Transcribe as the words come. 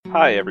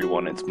Hi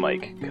everyone, it's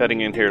Mike,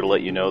 cutting in here to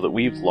let you know that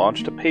we've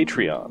launched a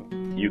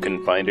Patreon. You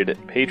can find it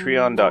at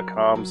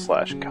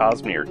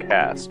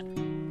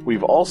patreon.com/CosmereCast.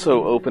 We've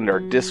also opened our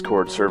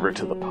Discord server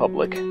to the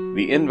public.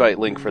 The invite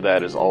link for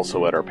that is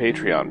also at our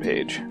Patreon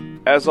page.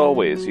 As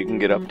always, you can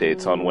get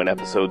updates on when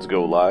episodes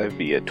go live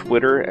via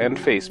Twitter and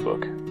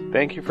Facebook.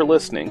 Thank you for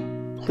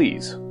listening.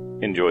 Please,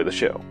 enjoy the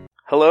show.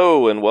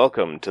 Hello and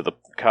welcome to the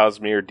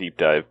Cosmere Deep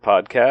Dive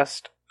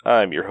Podcast.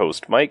 I'm your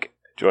host, Mike.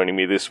 Joining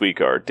me this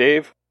week are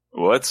Dave.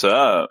 What's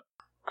up?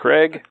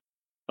 Craig.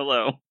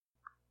 Hello.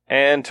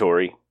 And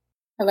Tori.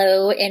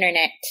 Hello,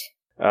 Internet.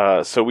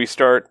 So we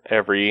start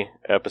every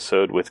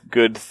episode with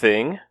good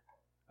thing.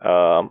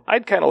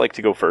 I'd kind of like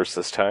to go first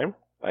this time.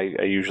 I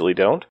usually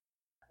don't.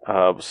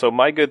 So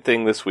my good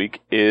thing this week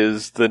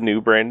is the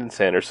new Brandon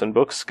Sanderson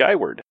book,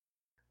 Skyward.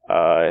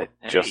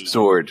 Just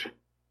Sword.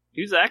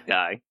 Who's that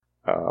guy?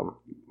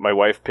 My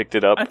wife picked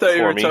it up for me. I thought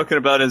you were talking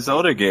about a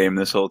Zelda game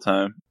this whole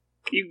time.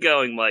 Keep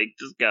going, Mike.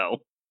 Just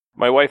go.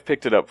 My wife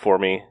picked it up for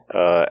me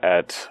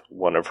at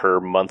one of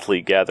her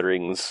monthly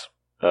gatherings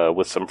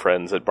with some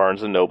friends at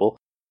Barnes & Noble.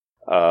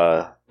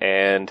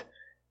 And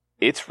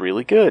it's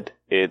really good.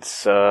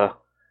 It's a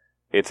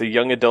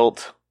young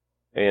adult,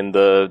 and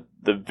the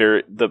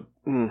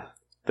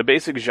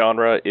basic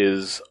genre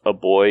is a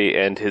boy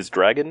and his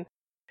dragon,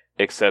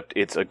 except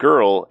it's a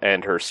girl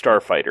and her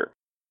starfighter.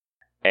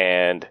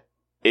 And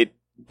it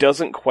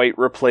doesn't quite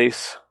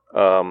replace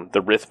the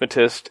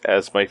Rhythmatist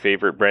as my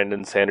favorite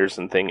Brandon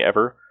Sanderson thing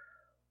ever,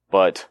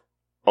 but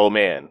oh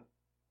man,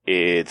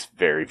 it's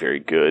very, very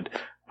good.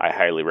 I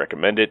highly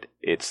recommend it.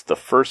 It's the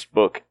first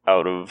book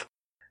out of,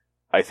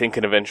 I think,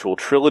 an eventual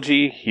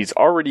trilogy. He's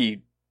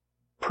already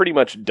pretty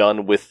much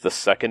done with the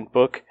second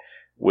book,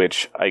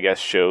 which I guess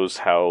shows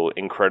how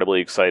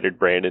incredibly excited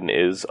Brandon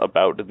is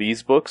about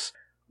these books,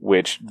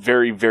 which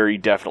very, very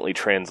definitely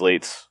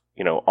translates,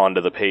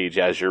 onto the page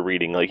as you're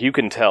reading. Like, you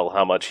can tell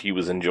how much he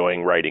was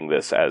enjoying writing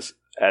this as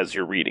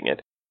you're reading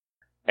it.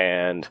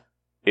 And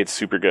it's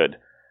super good.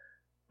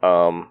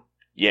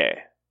 Yeah.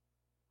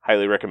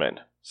 Highly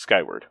recommend.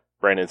 Skyward.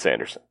 Brandon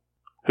Sanderson.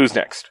 Who's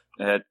next?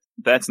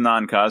 That's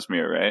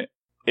non-Cosmere, right?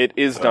 It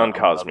is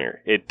non-Cosmere.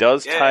 It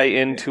does tie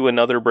into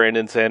another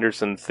Brandon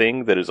Sanderson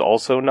thing that is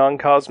also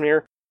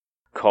non-Cosmere,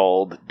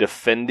 called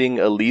Defending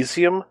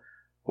Elysium,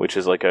 which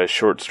is like a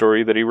short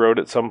story that he wrote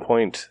at some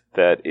point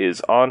that is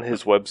on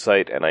his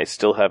website, and I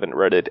still haven't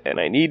read it, and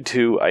I need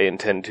to. I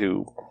intend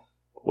to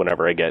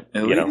whenever I get,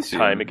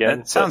 time again.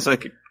 That sounds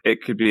like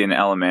it could be an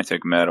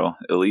elementic metal,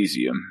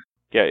 Elysium.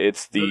 Yeah,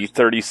 it's the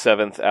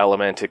 37th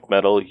elementic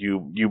metal.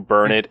 You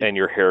burn it and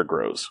your hair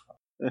grows.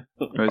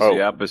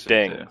 The opposite.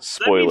 Dang, too.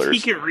 spoilers. That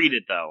means he could read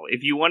it, though.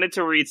 If you wanted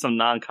to read some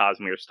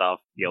non-Cosmere stuff,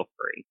 feel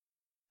free.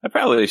 I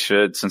probably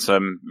should, since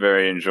I'm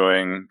very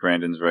enjoying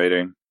Brandon's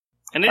writing.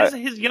 And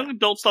his young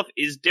adult stuff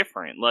is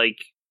different.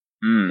 Like,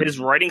 his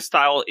writing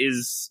style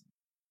is...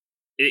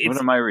 What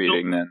am I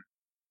reading, then?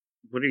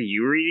 What are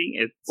you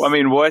reading? Well, I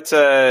mean, what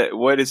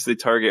is the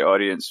target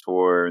audience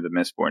for the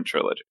Mistborn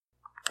trilogy?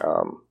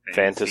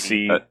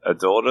 Fantasy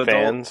adult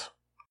fans?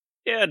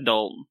 Yeah,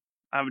 adult.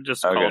 I would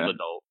just call it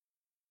adult.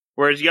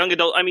 Whereas young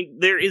adult, I mean,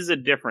 there is a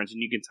difference, and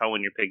you can tell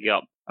when you're picking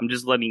up. I'm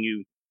just letting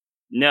you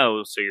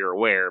know so you're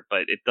aware,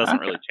 but it doesn't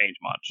really change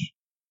much.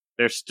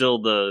 There's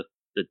still the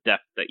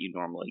depth that you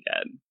normally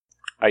get.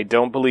 I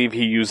don't believe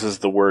he uses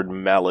the word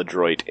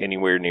maladroit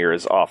anywhere near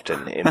as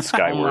often in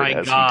Skyward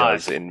as he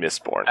does in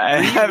Mistborn.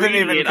 I haven't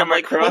even come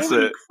across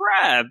holy it.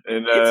 Crap!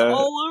 It's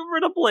all over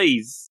the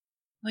place.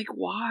 Like,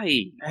 why?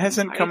 It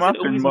hasn't come up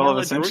in Well of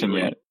Ascension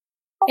yet.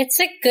 It's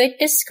a good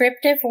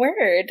descriptive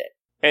word.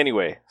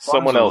 Anyway,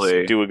 someone else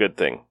do a good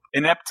thing.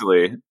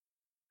 Ineptly.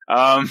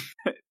 Buy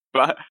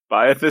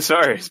a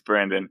thesaurus,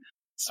 Brandon.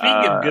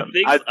 Speaking of good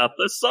things, a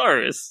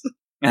thesaurus.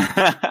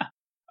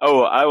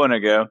 Oh, I want to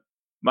go.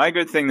 My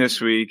good thing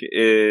this week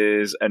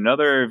is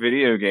another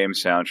video game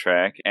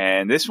soundtrack,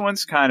 and this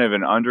one's kind of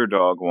an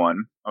underdog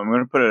one. I'm going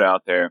to put it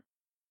out there.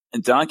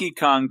 Donkey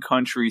Kong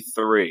Country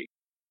 3.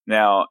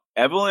 Now,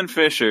 Evelyn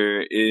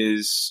Fisher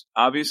is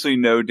obviously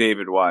no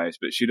David Wise,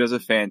 but she does a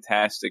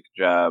fantastic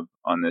job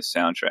on this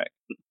soundtrack.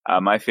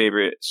 My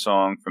favorite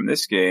song from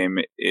this game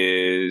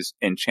is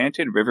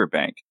Enchanted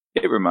Riverbank.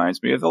 It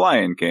reminds me of The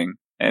Lion King,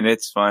 and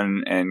it's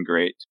fun and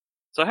great.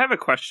 So I have a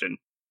question.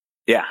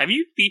 Yeah. Have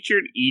you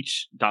featured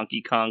each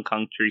Donkey Kong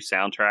Country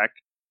soundtrack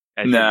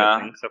as your good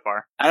thing so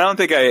far? I don't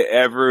think I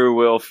ever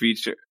will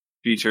feature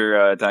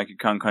Donkey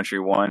Kong Country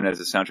 1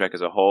 as a soundtrack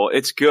as a whole.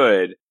 It's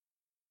good.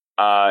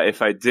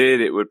 If I did,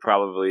 it would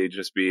probably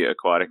just be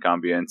Aquatic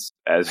Ambience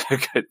as a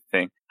good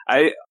thing.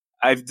 I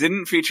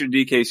didn't feature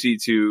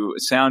DKC2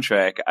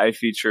 soundtrack. I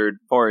featured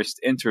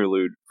Forest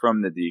Interlude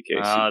from the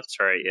DKC. Oh, that's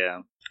right,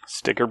 yeah.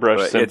 Sticker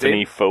Brush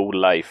Symphony Faux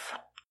Life.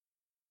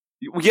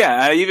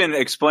 Yeah, I even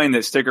explained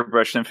that Sticker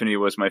Brush Symphony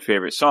was my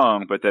favorite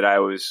song, but that I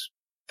was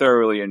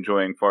thoroughly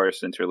enjoying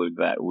Forest Interlude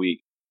that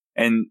week.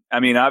 And, I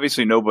mean,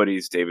 obviously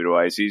nobody's David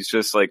Wise. He's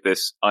just like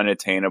this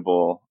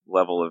unattainable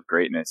level of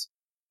greatness.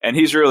 And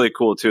he's really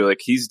cool, too. Like,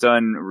 he's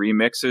done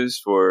remixes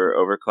for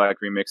Overclock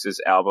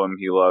Remixes album.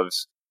 He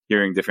loves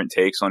hearing different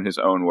takes on his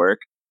own work.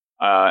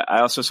 I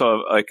also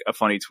saw like a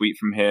funny tweet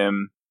from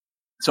him.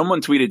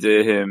 Someone tweeted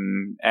to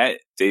him at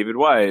David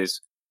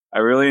Wise, "I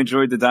really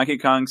enjoyed the Donkey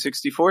Kong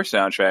 64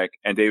 soundtrack."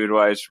 And David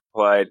Wise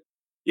replied,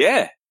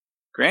 "Yeah,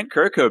 Grant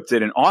Kirkhope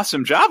did an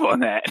awesome job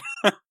on that."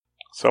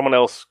 Someone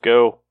else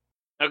go.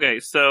 Okay,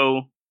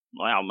 so,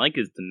 wow, Mike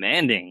is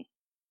demanding.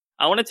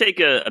 I want to take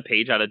a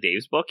page out of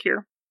Dave's book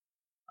here.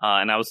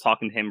 And I was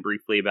talking to him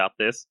briefly about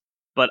this.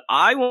 But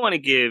I want to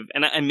give,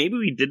 and maybe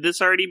we did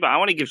this already, but I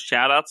want to give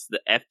shout outs to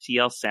the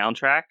FTL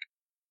soundtrack.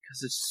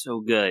 Because it's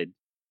so good.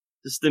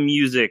 Just the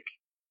music.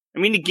 I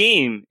mean, the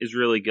game is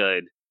really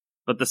good,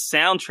 but the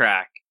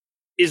soundtrack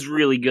is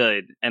really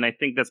good, and I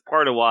think that's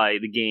part of why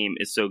the game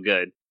is so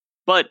good.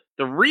 But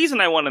the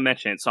reason I want to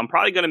mention it, so I'm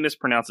probably going to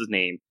mispronounce his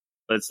name,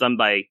 but it's done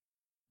by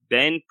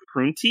Ben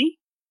Prunty,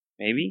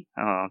 maybe?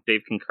 I don't know,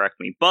 Dave can correct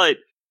me. But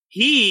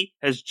he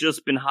has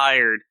just been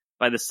hired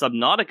by the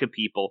Subnautica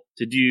people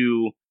to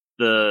do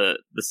the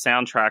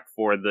soundtrack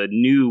for the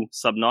new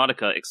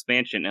Subnautica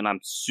expansion, and I'm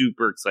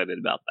super excited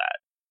about that.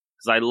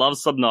 Because I love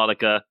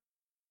Subnautica,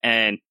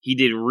 and he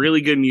did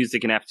really good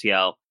music in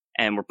FTL,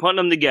 and we're putting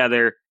them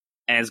together,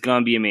 and it's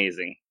going to be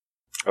amazing.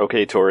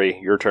 Okay, Tori,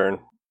 your turn.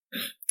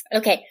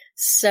 Okay,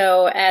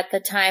 so at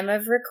the time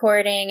of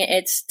recording,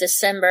 it's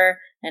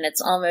December, and it's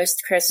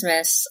almost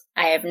Christmas.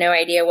 I have no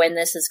idea when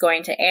this is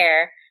going to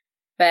air,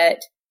 but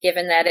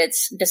given that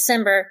it's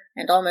December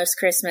and almost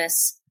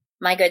Christmas,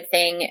 my good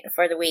thing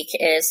for the week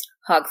is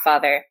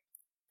Hogfather,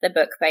 the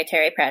book by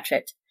Terry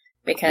Pratchett,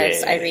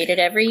 because I read it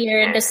every year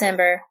in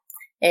December.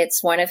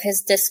 It's one of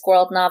his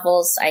Discworld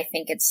novels. I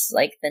think it's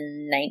like the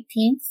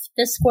 19th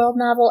Discworld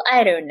novel.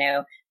 I don't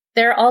know.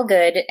 They're all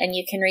good, and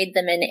you can read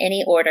them in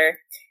any order.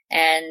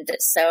 And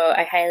so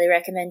I highly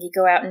recommend you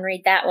go out and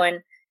read that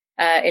one.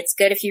 It's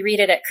good if you read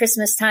it at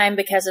Christmas time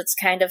because it's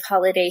kind of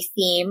holiday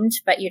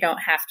themed, but you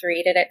don't have to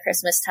read it at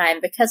Christmas time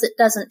because it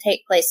doesn't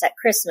take place at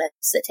Christmas.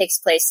 It takes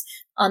place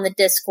on the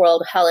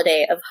Discworld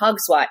holiday of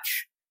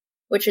Hogswatch,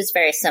 which is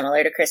very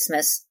similar to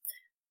Christmas,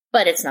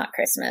 but it's not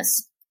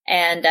Christmas.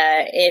 And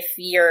if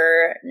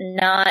you're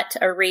not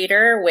a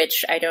reader,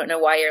 which I don't know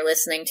why you're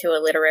listening to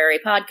a literary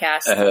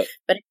podcast,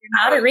 but if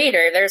you're not a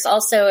reader, there's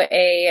also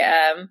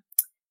a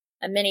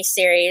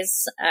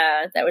mini-series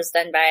that was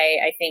done by,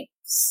 I think,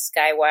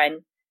 Sky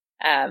One.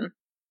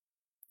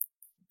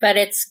 But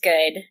it's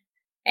good.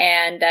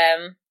 And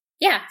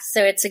yeah,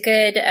 so it's a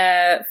good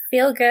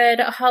feel-good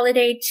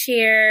holiday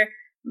cheer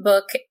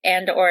book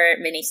and or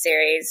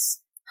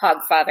mini-series.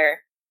 Hogfather.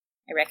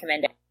 I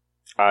recommend it.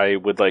 I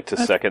would like to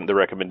second the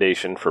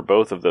recommendation for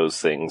both of those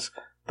things.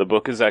 The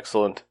book is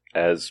excellent,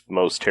 as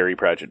most Terry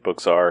Pratchett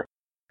books are,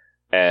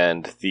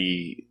 and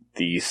the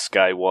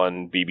Sky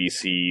One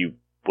BBC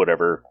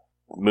whatever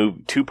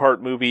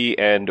two-part movie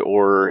and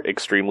or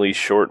extremely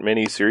short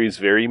mini-series,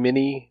 very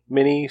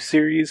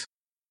mini-series,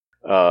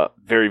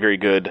 very, very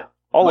good.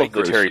 All of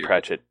the Terry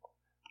Pratchett,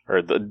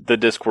 or the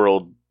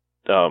Discworld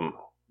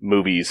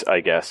movies, I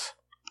guess,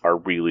 are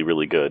really,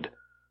 really good.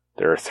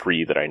 There are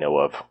 3 that I know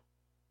of.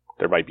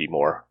 There might be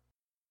more.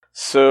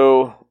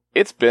 So,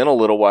 it's been a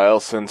little while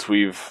since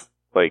we've,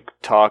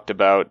 talked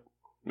about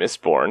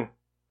Mistborn.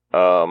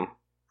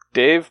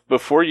 Dave,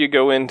 before you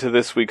go into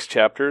this week's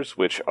chapters,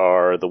 which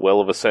are The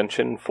Well of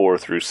Ascension 4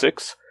 through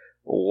 6,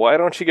 why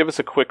don't you give us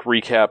a quick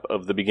recap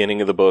of the beginning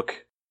of the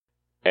book,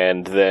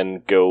 and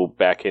then go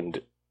back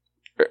into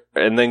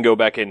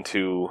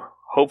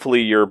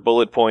hopefully your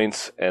bullet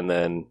points, and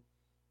then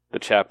the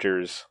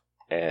chapters,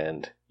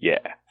 and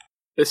yeah.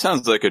 This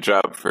sounds like a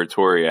job for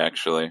Tori,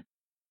 actually.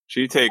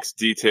 She takes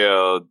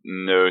detailed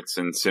notes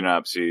and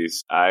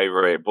synopses. I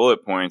write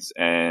bullet points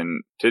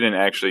and didn't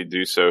actually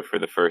do so for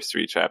the first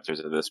 3 chapters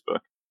of this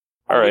book.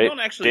 All right,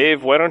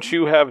 Dave, why don't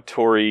you have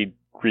Tori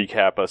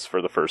recap us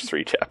for the first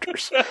 3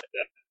 chapters?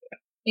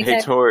 Hey,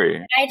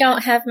 Tori. I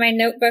don't have my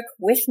notebook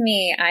with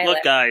me.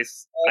 Look,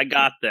 guys, I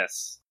got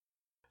this.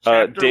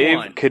 Chapter Dave,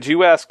 1. Could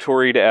you ask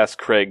Tori to ask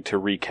Craig to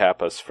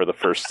recap us for the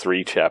first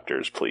 3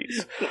 chapters,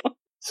 please?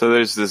 So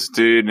there's this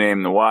dude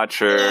named the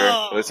Watcher.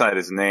 That's not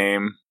his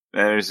name.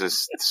 And there's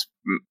this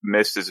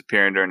mist is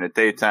appearing during the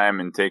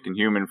daytime and taking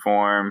human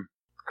form.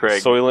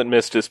 Craig. Soylent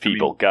Mist is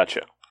people.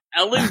 Gotcha.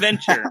 Ellen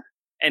Venture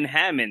and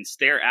Hammond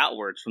stare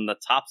outwards from the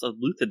tops of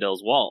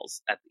Luthadil's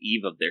walls at the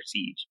eve of their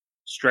siege.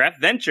 Straff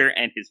Venture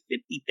and his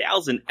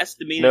 50,000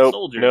 estimated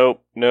soldiers.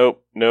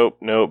 Nope.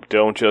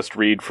 Don't just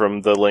read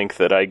from the link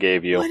that I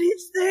gave you. What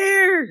is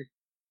there?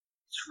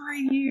 It's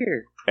right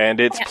here. And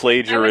it's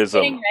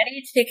plagiarism. I was getting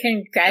ready to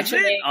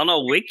congratulate on a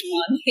wiki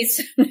on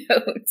these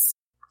notes.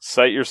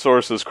 Cite your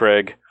sources,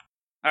 Craig.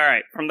 All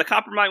right, from the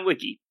Coppermine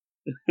wiki.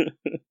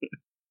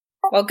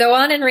 Well, go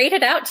on and read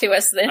it out to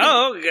us then.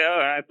 Oh, okay.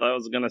 I thought I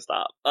was going to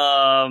stop.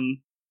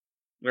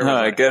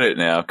 I get it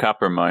now.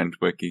 Coppermine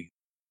wiki.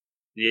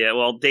 Yeah,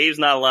 well, Dave's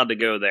not allowed to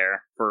go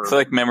there. It's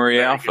like Memory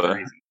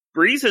Alpha.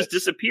 Breeze has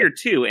disappeared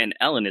too, and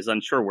Ellen is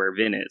unsure where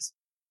Vin is.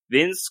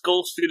 Vin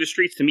skulks through the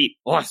streets to meet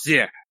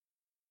Ossier.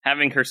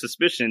 Having her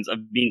suspicions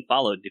of being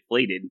followed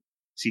deflated,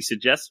 she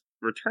suggests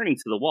returning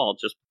to the wall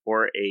just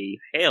before a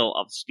hail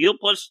of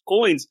steel-plush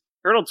coins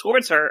hurtle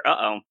towards her.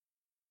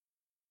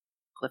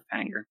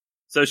 Cliffhanger.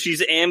 So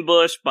she's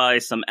ambushed by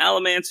some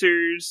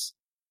Allomancers,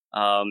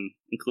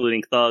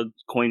 including Thug,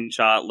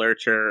 Coinshot,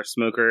 Lurcher,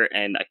 Smoker,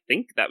 and I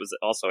think that was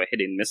also a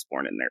hidden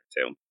Mistborn in there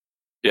too.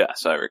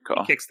 Yes, I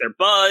recall. She kicks their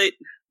butt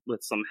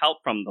with some help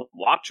from the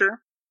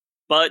Watcher,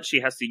 but she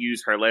has to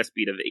use her last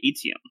beat of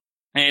Atium.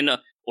 And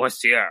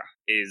Orsier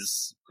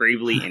is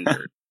gravely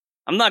injured.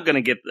 I'm not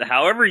gonna get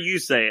however you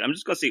say it. I'm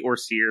just gonna say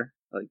Orsier.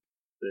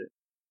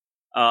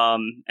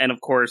 And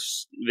of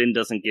course, Vin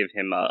doesn't give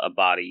him a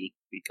body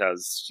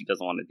because she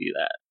doesn't want to do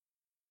that.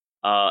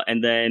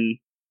 And then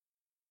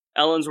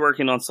Ellen's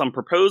working on some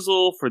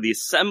proposal for the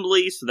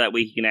assembly so that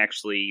way he can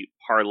actually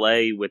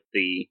parlay with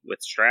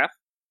Straff.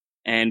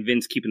 And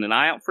Vin's keeping an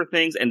eye out for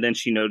things. And then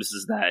she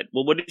notices that,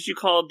 well, what did you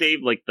call it,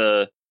 Dave? Like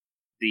the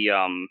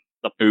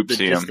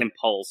distant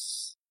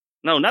pulse.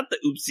 No, not the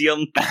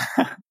oopsium.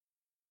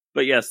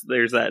 But yes,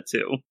 there's that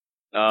too.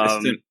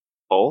 Distant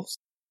pulse?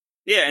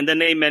 Yeah, and then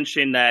they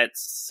mention that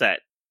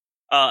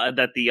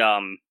that the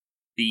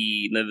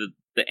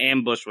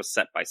ambush was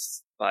set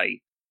by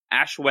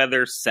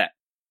Ashweather Set,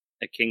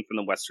 a king from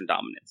the Western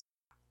Dominance.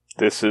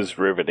 This is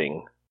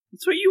riveting.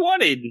 That's what you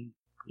wanted.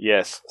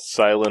 Yes,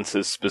 silence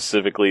is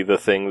specifically the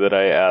thing that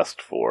I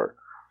asked for.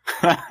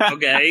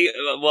 Okay,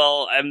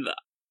 well,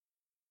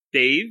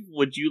 Dave,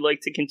 would you like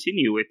to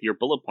continue with your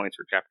bullet points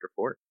for Chapter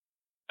 4?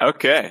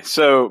 Okay,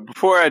 so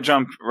before I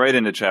jump right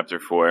into Chapter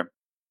 4,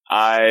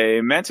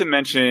 I meant to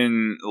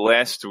mention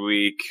last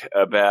week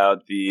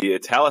about the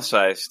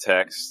italicized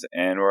text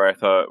and where I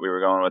thought we were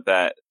going with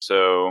that.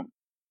 So,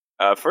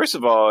 first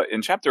of all,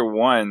 in Chapter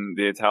 1,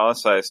 the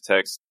italicized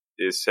text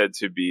is said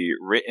to be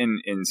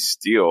written in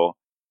steel.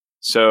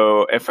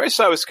 So, at first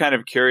I was kind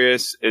of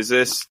curious, is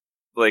this,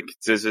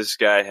 does this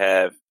guy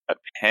have a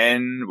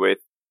pen with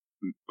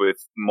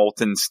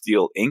molten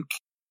steel ink?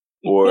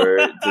 Or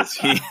does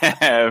he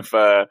have,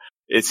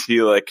 is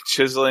he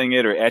chiseling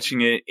it or etching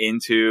it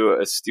into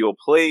a steel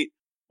plate?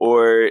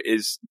 Or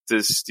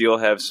does steel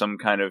have some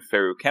kind of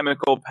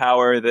ferrochemical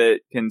power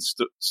that can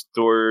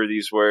store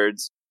these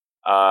words?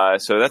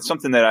 So that's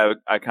something that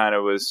I kind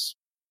of was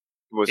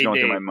going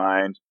through my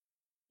mind.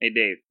 Hey,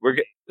 Dave.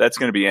 That's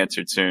going to be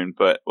answered soon,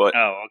 but what?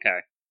 Oh, okay.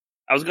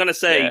 I was going to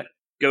say,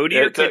 go to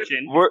your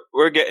kitchen.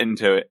 We're getting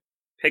to it.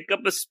 Pick up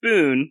a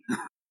spoon.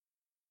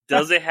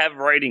 Does it have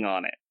writing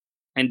on it?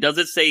 And does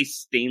it say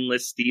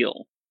stainless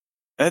steel?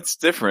 That's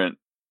different.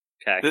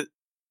 Okay.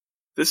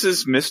 This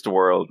is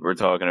Mistworld we're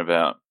talking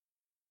about.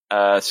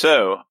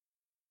 So,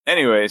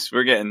 anyways,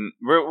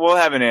 we'll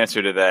have an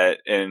answer to that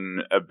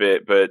in a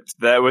bit, but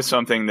that was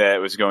something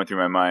that was going through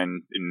my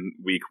mind in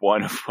week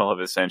 1 of Well of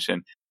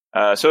Ascension.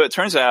 So it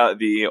turns out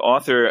the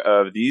author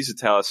of these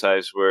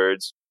italicized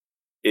words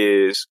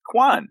is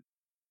Quan.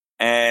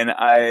 And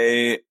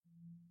I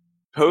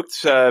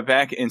poked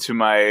back into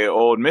my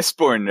old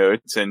Mistborn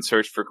notes and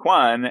searched for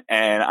Quan,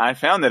 and I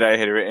found that I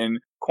had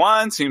written,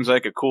 Quan seems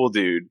like a cool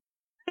dude.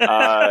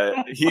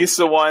 He's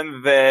the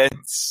one that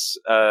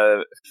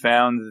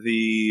found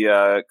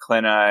the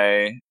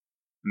Klenai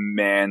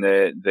man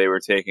that they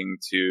were taking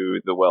to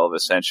the Well of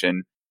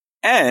Ascension.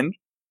 And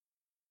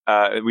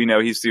we know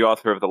he's the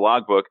author of the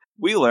logbook.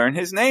 We learn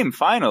his name,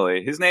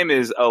 finally. His name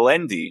is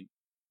Alendi.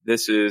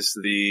 This is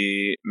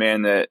the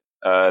man that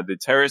the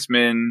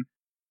Terracemen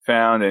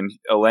found, and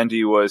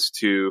Alendi was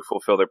to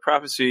fulfill their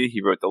prophecy.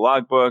 He wrote the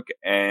logbook,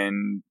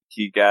 and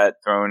he got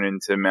thrown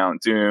into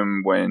Mount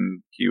Doom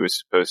when he was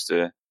supposed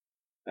to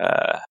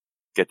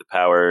get the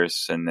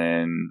powers, and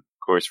then,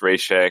 of course,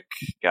 Rayshek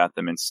got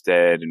them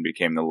instead and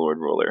became the Lord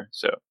Ruler.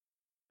 So,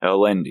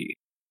 Alendi.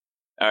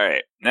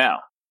 Alright, now,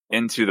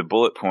 into the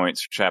bullet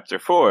points for Chapter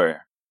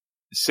 4.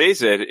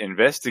 Sazed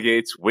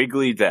investigates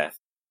Wiggly Death.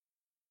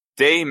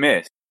 Day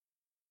Myth.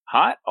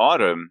 Hot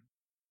Autumn.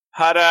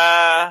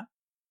 Hada!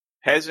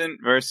 Peasant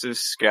versus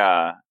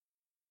Ska.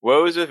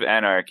 Woes of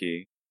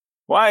Anarchy.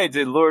 Why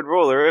did Lord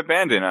Ruler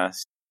abandon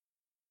us?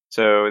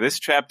 So this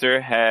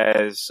chapter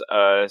has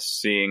us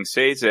seeing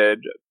Sazed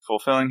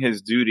fulfilling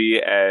his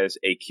duty as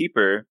a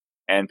keeper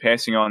and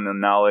passing on the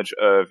knowledge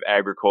of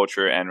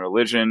agriculture and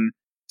religion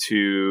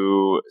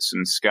to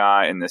some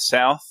Ska in the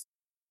south.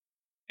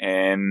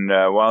 And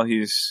while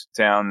he's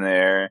down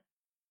there,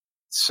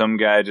 some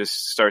guy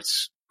just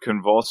starts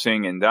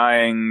convulsing and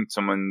dying.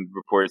 Someone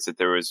reports that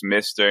there was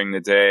mist during the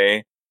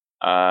day.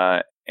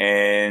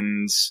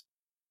 And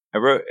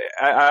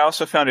I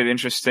also found it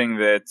interesting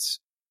that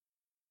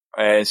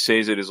as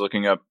Sazed is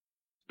looking up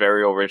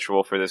burial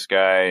ritual for this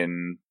guy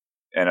and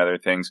other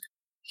things,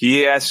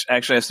 he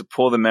actually has to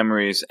pull the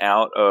memories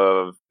out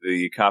of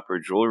the copper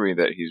jewelry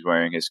that he's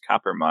wearing, his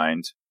copper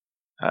mind,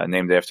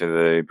 named after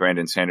the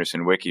Brandon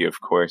Sanderson wiki,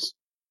 of course.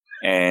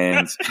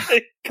 And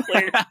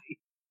Clearly.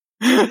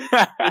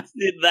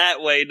 It's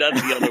that way, not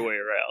the other way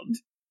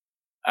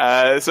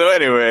around. So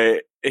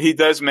anyway, he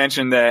does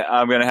mention that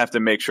I'm going to have to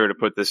make sure to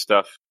put this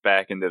stuff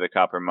back into the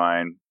copper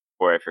mine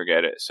before I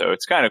forget it. So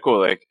it's kind of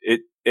cool.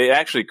 It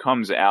actually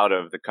comes out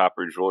of the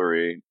copper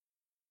jewelry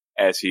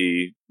as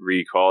he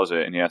recalls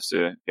it, and he has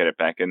to get it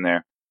back in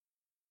there.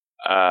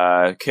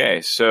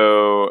 Okay,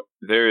 so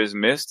there is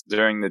mist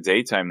during the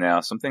daytime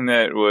now, something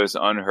that was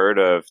unheard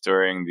of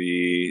during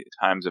the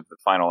times of the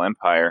Final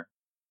Empire.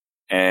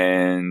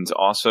 And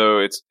also,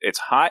 it's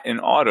hot in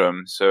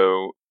autumn,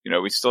 so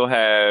we still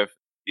have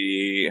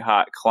the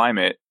hot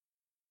climate.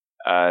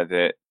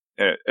 That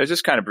I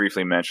just kind of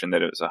briefly mentioned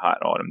that it was a hot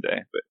autumn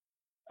day, but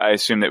I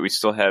assume that we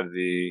still have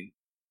the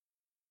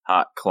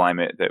hot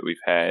climate that we've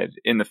had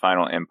in the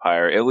Final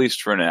Empire, at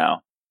least for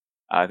now.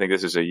 I think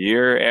this is a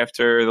year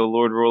after the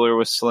Lord Ruler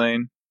was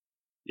slain.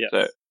 Yes.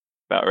 So,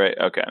 about right?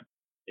 Okay.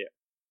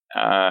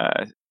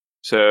 Yeah.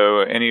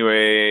 So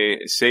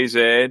anyway,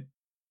 Sazed,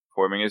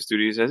 performing his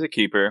duties as a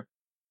keeper,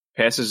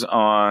 passes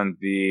on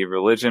the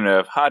religion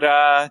of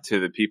Hada to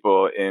the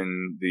people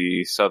in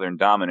the Southern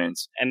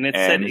Dominance. And it's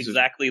said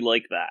exactly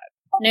like that.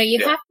 No, you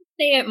have to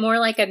say it more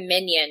like a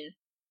minion.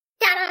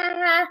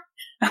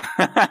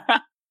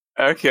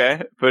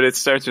 Okay, but it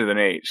starts with an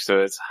H,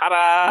 so it's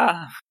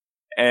Hada.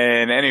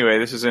 And anyway,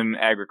 this is an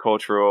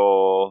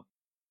agricultural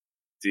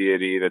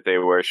deity that they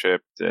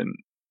worshipped, and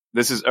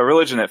this is a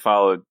religion that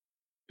followed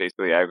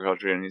basically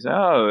agriculture. And he's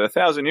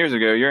 1,000 years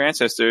ago, your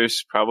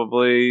ancestors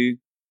probably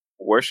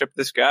worshipped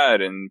this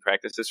god and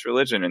practiced this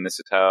religion, and this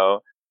is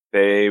how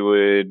they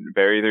would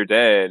bury their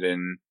dead.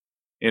 And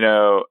they're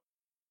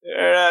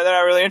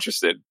not really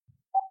interested.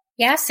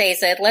 Yeah,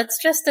 Sazed,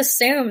 let's just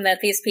assume that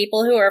these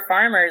people who are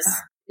farmers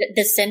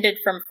descended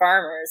from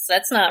farmers.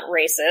 That's not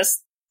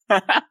racist.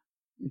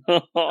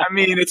 I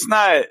mean, it's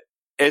not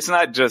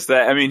just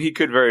that. I mean, he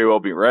could very well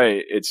be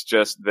right. It's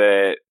just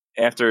that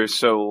after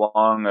so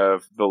long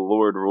of the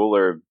Lord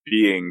Ruler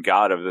being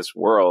God of this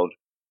world,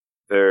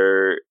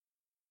 there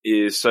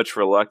is such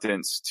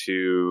reluctance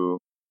to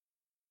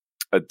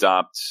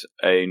adopt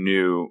a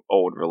new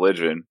old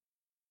religion.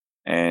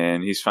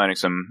 And he's finding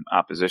some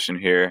opposition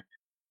here.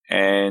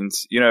 And,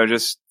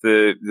 just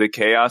the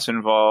chaos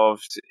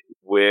involved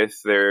with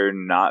there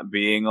not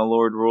being a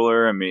Lord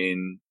Ruler. I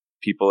mean,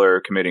 people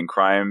are committing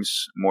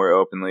crimes more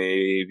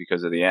openly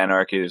because of the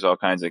anarchy. There's all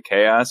kinds of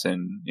chaos.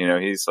 And,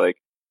 he's like,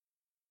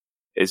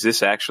 is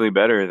this actually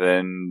better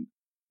than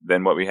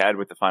what we had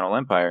with the Final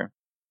Empire?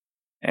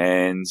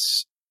 And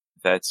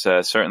that's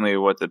certainly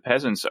what the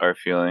peasants are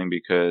feeling,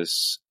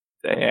 because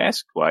they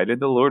ask, why did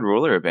the Lord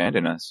Ruler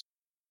abandon us?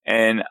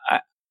 And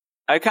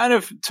I kind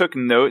of took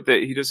note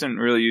that he doesn't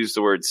really use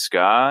the word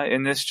ska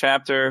in this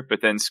chapter,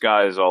 but then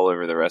ska is all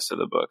over the rest of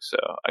the book. So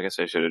I guess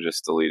I should have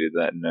just deleted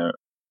that note.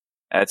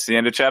 That's the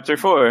end of chapter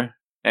 4.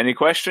 Any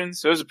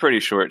questions? It was a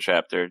pretty short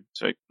chapter.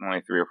 It's like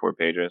only 3 or 4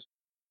 pages.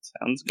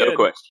 Sounds good. No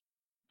question.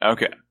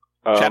 Okay.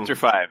 Chapter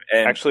 5.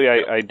 And actually,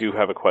 I do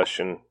have a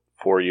question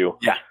for you.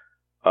 Yeah.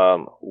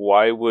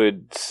 Why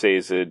would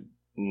Sazed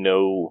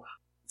know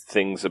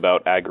things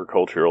about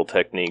agricultural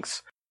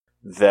techniques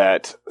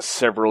that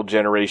several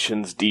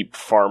generations deep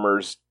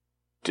farmers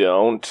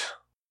don't?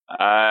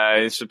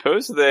 I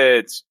suppose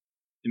that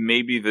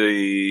maybe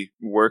the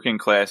working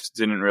class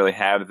didn't really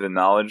have the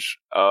knowledge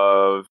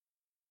of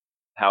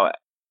how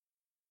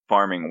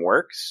farming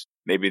works.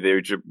 Maybe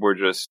they were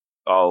just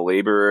all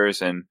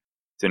laborers and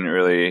didn't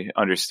really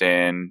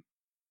understand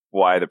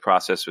why the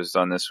process was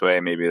done this way.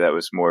 Maybe that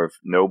was more of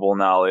noble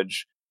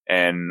knowledge,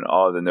 and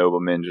all the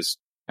noblemen just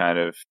kind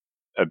of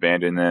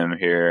abandoned them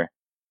here.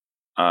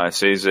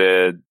 Sazed,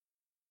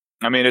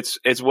 I mean,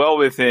 it's well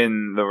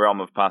within the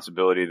realm of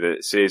possibility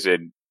that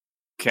Sazed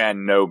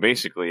can know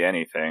basically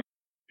anything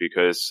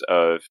because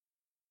of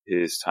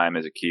his time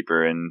as a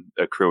keeper and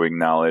accruing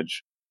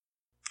knowledge.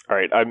 All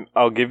right,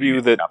 I'll give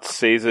you that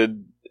Sazed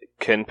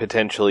can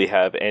potentially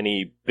have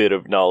any bit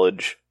of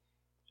knowledge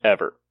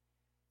ever.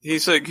 He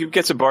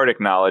gets a bardic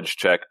knowledge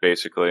check,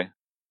 basically.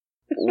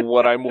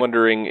 What I'm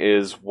wondering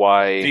is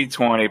why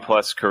D20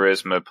 plus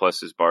charisma plus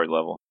his bard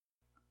level.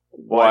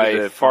 Why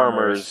the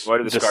farmers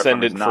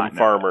descended from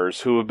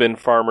farmers who have been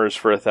farmers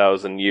for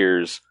 1,000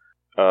 years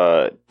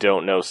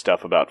don't know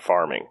stuff about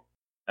farming.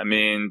 I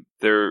mean,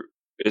 there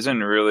isn't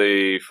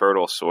really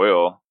fertile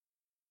soil.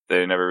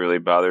 They never really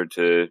bothered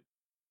to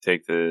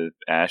take the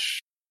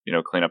ash,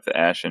 clean up the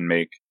ash and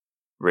make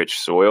rich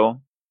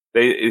soil.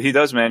 He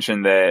does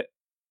mention that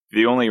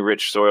the only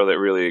rich soil that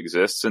really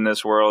exists in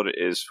this world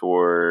is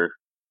for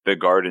the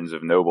gardens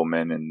of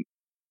noblemen, and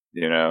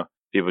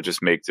people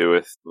just make do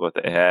with what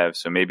they have.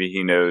 So maybe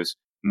he knows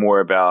more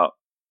about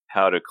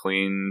how to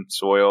clean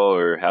soil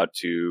or how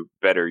to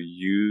better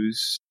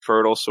use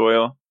fertile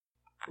soil.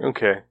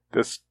 Okay,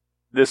 this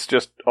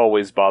just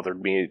always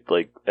bothered me,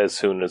 like, as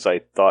soon as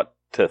I thought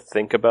to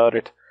think about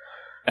it.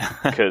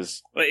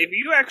 Because if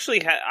you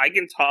actually I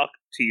can talk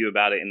to you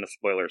about it in the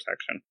spoiler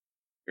section.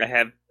 I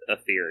have a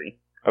theory.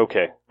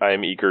 Okay, I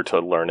am eager to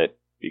learn it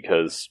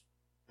because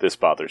this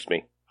bothers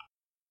me.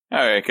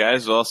 Alright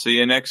guys, well, I'll see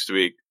you next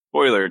week.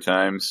 Spoiler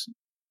times.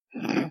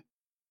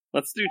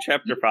 Let's do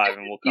chapter 5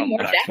 and we'll come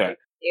back.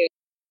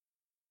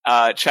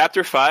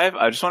 Chapter 5,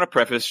 I just want to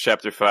preface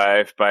chapter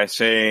 5 by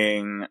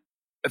saying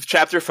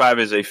chapter 5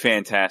 is a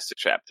fantastic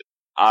chapter.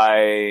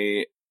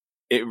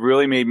 It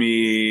really made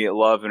me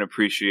love and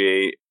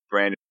appreciate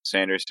Brandon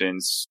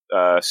Sanderson's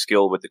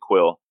skill with the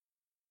quill.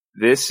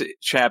 this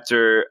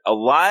chapter, a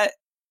lot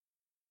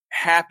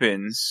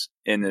happens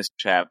in this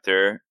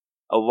chapter.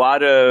 A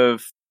lot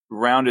of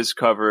ground is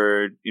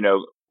covered,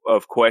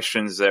 of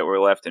questions that were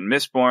left in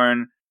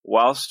Mistborn,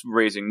 whilst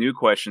raising new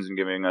questions and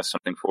giving us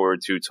something forward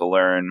to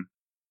learn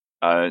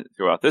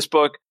throughout this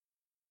book.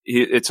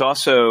 It's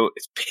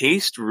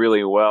paced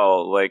really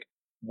well. Like,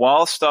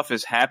 while stuff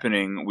is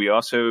happening, we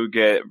also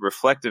get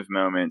reflective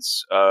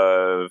moments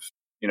of,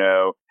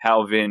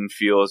 how Vin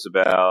feels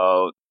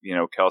about,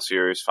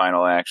 Kelsier's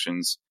final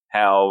actions,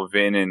 how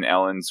Vin and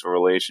Ellen's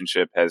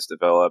relationship has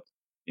developed.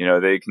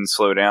 They can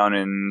slow down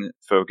and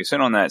focus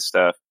in on that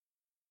stuff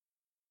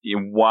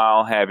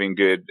while having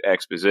good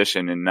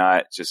exposition and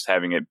not just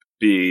having it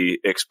be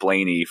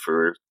explainy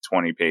for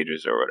 20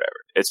 pages or whatever.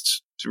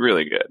 It's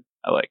really good.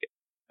 I like it.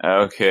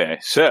 Okay,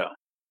 so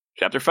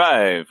Chapter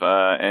 5.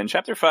 And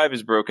Chapter 5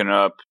 is broken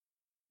up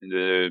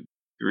into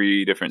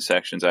 3 different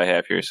sections I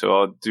have here, so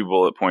I'll do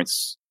bullet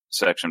points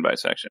section by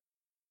section.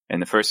 In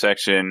the first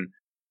section,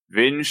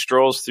 Vin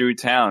strolls through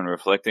town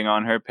reflecting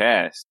on her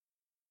past.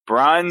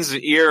 Bronze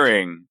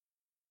Earring.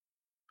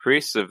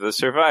 Priest of the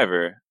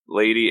Survivor.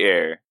 Lady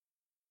Eyre.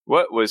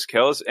 What was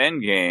Kel's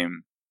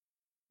endgame?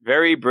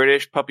 Very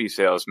British puppy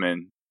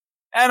salesman.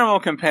 Animal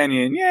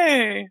companion,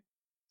 yay!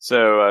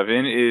 So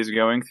Vin is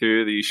going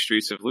through the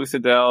streets of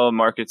Luthadel.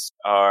 Markets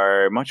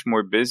are much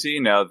more busy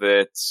now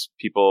that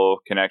people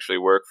can actually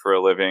work for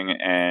a living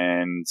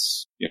and,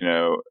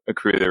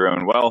 accrue their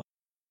own wealth.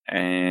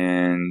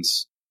 And,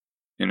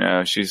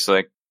 she's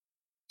like,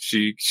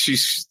 she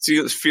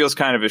feels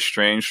kind of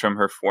estranged from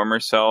her former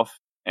self,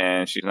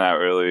 and she's not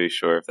really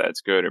sure if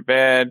that's good or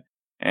bad.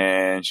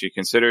 And she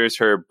considers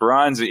her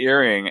bronze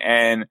earring,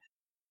 and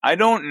I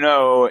don't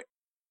know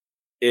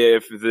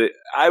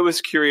I was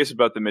curious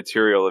about the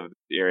material of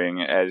the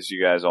earring, as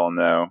you guys all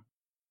know.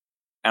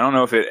 I don't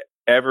know if it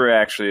ever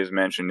actually is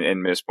mentioned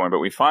in Mistborn, but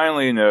we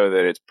finally know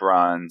that it's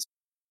bronze.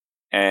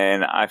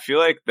 And I feel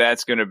like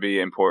that's going to be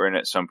important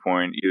at some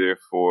point, either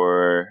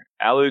for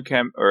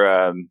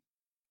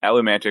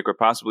alumantic or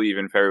possibly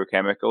even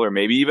ferrochemical, or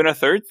maybe even a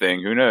third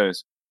thing. Who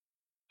knows?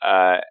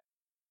 I'll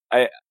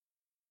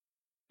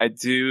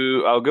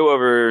go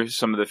over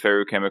some of the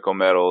ferrochemical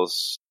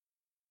metals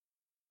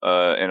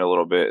in a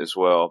little bit as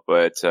well,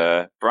 but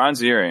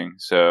bronze earring,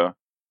 so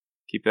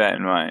keep that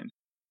in mind.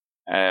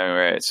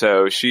 Alright,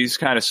 so she's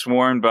kind of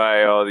swarmed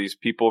by all these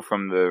people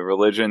from the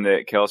religion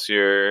that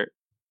Kelsier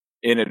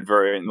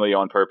inadvertently,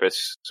 on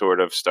purpose, sort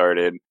of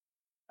started.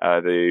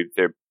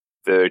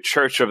 The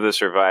Church of the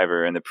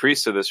Survivor and the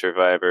Priest of the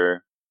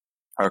Survivor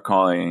are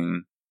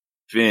calling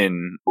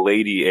Vin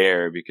Lady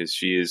Eyre because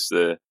she is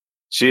the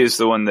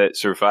one that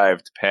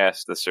survived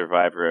past the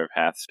Survivor of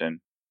Hathston.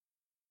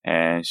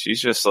 And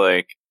she's just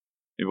like,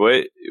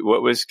 what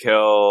was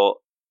Kel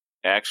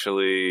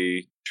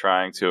actually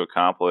trying to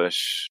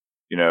accomplish,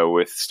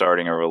 with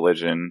starting a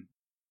religion?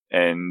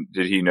 And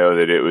did he know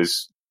that it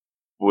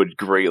would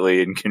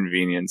greatly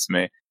inconvenience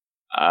me?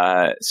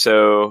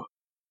 So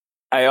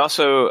I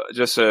also,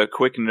 just a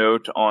quick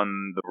note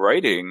on the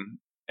writing,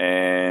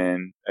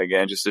 and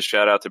again, just a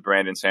shout out to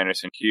Brandon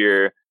Sanderson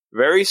here.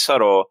 Very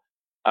subtle.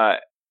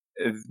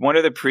 One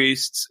of the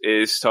priests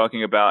is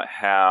talking about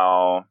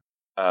how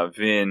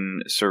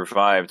Vin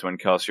survived when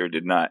Kelsier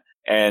did not.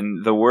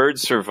 And the word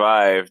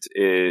survived,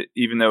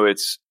 even though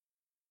it's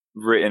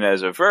written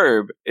as a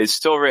verb, is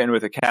still written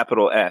with a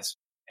capital S.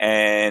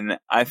 And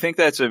I think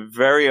that's a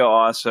very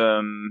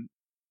awesome,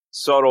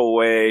 subtle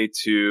way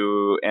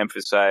to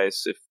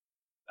emphasize,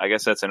 I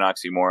guess that's an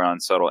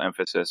oxymoron, subtle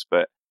emphasis,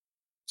 but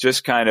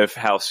just kind of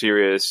how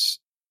serious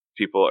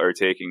people are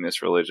taking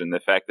this religion. The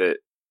fact that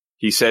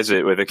he says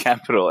it with a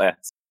capital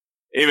S.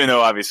 Even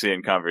though obviously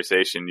in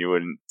conversation you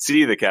wouldn't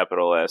see the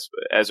capital S,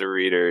 but as a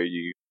reader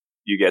you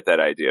get that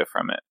idea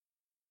from it.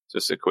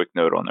 Just a quick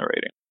note on the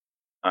rating.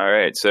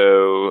 Alright,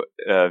 so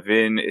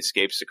Vin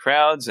escapes the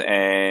crowds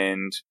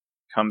and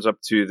comes up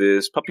to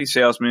this puppy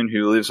salesman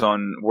who lives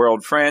on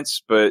world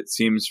France, but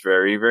seems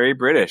very, very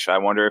British. I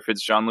wonder if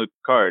it's Jean-Luc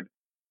Picard.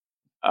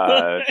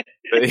 But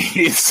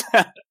he's...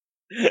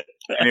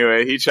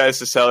 Anyway, he tries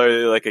to sell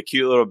her like a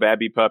cute little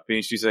babby puppy,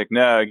 and she's like,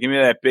 no, give me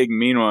that big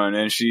mean one.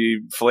 And she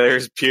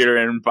flares Peter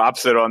and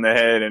bops it on the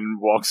head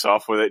and walks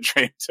off with it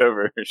draped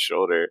over her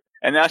shoulder.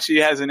 And now she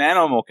has an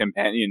animal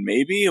companion,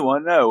 maybe? You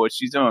won't know what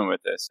she's doing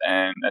with this.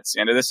 And that's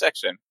the end of the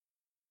section.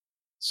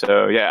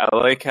 So, yeah, I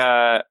like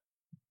how,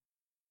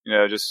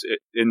 just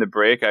in the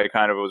break, I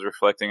kind of was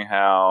reflecting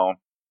how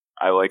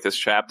I like this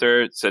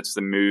chapter. It sets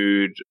the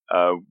mood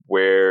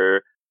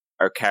where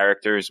our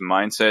characters'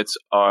 mindsets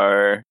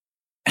are.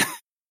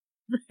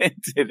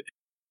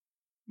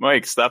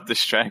 Mike, stop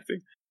distracting.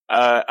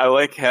 I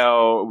like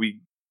how we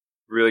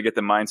really get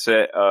the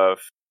mindset of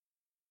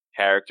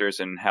characters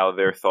and how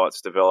their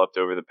thoughts developed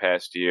over the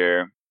past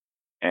year,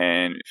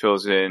 and it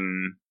fills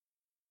in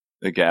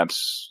the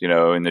gaps,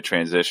 in the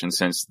transition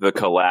since the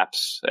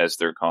collapse, as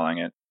they're calling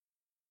it.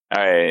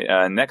 All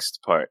right,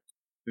 next part.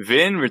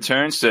 Vin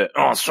returns to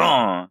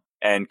Ascension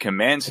and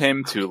commands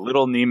him to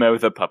Little Nemo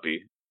the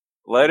puppy.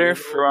 Letter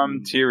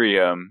from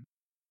Tyrium.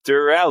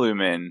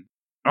 Duralumin.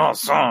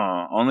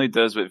 only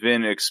does what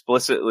Vin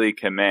explicitly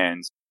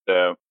commands.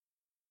 So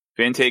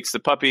Vin takes the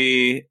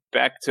puppy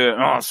back to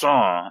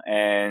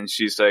and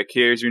she's like,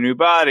 here's your new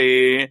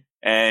body.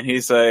 And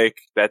he's like,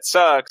 that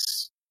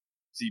sucks.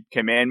 You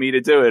command me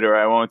to do it or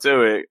I won't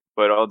do it,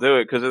 but I'll do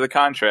it because of the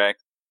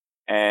contract.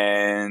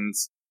 And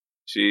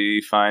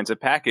she finds a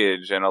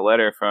package and a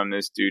letter from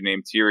this dude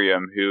named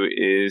Tyrium, who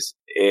is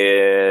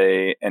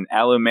an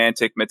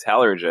allomantic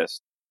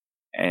metallurgist.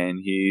 And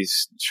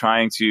he's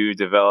trying to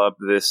develop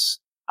this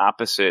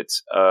opposite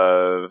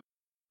of,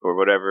 or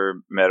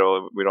whatever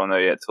metal, we don't know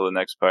yet till the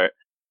next part.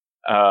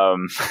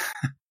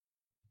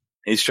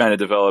 He's trying to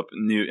develop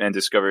new and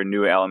discover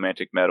new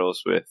allomantic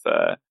metals with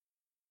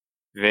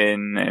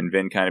Vin, and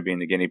Vin kind of being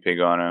the guinea pig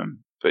on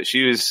him. But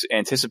she was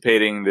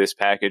anticipating this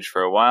package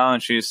for a while,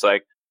 and she's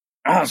like,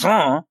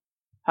 how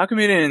come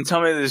you didn't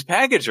tell me this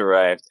package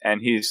arrived? And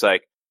he's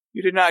like,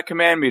 you did not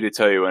command me to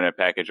tell you when a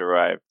package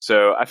arrived.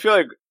 So I feel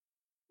like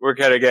we're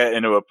kind of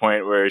getting to a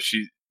point where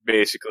she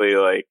basically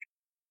like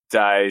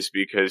dies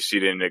because she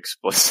didn't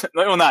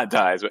well, not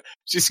dies, but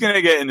she's going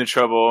to get into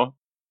trouble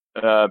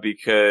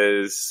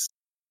because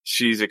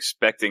she's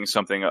expecting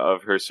something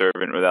of her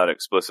servant without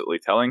explicitly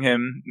telling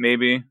him,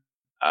 maybe.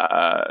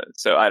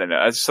 So I don't know.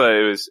 I just thought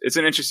it's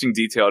an interesting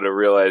detail to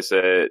realize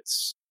that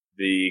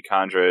the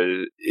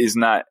Khandra is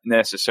not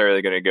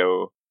necessarily going to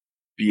go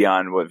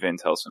beyond what Vin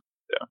tells him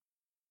to do.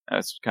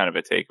 That's kind of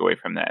a takeaway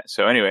from that.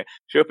 So anyway,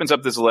 she opens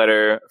up this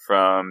letter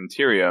from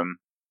Tyrium,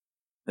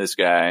 this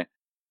guy,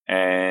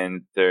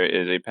 and there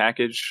is a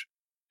package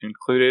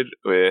included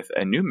with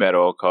a new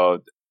metal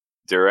called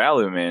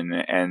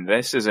duralumin, and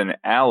this is an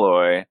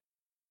alloy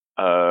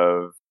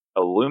of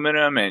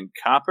aluminum and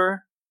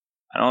copper.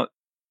 I don't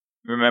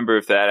remember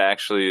if that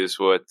actually is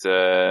what,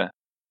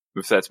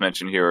 if that's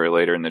mentioned here or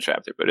later in the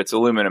chapter, but it's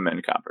aluminum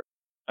and copper.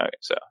 Okay,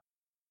 so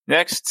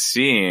next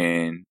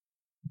scene.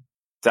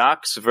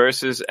 Dox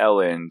versus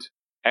Elend.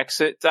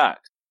 Exit Dox.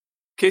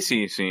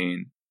 Kissy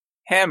scene.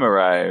 Ham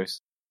arrives.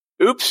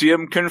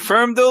 Oopsium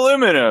confirmed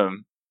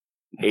aluminum.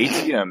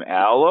 Atium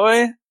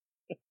alloy?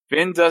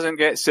 Vin doesn't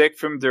get sick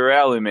from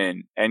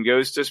duralumin and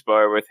goes to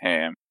spar with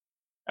Ham.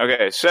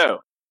 Okay, so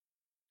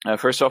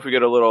first off, we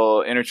get a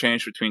little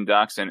interchange between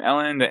Dox and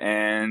Elend,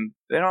 and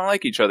they don't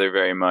like each other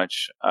very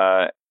much.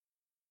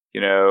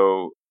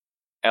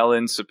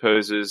 Elend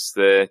supposes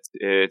that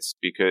it's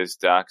because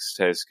Dox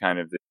has kind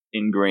of the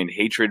ingrained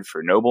hatred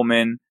for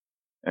noblemen,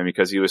 and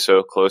because he was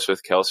so close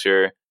with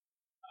Kelsier.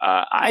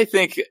 I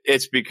think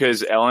it's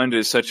because Elend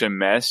is such a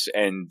mess,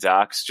 and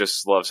Dox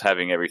just loves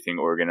having everything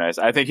organized.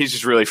 I think he's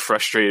just really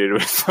frustrated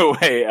with the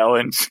way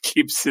Elend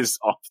keeps his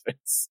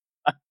office.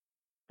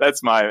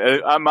 That's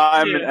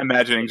I'm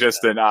imagining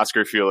just an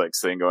Oscar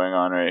Felix thing going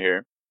on right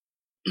here.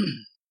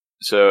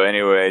 So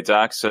anyway,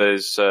 Dox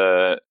has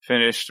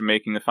finished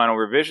making the final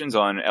revisions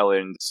on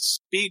Elend's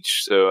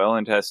speech, so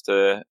Elend has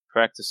to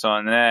practice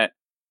on that.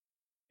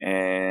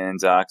 And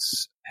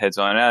Dox heads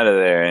on out of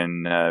there,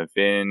 and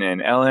Vin and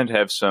Elend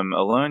have some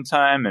alone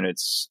time, and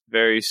it's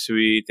very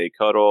sweet. They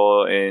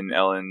cuddle in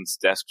Elend's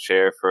desk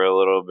chair for a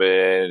little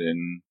bit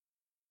and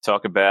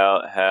talk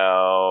about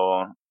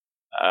how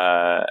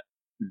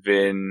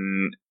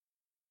Vin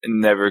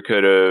never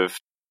could have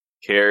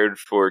cared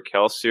for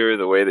Kelsier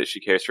the way that she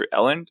cares for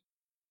Elend,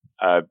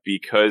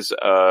 because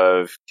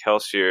of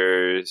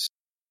Kelsier's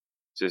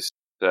just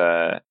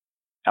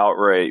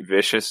outright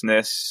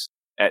viciousness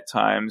at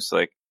times.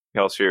 Like,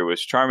 Kelsier was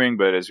charming,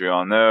 but as we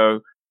all know,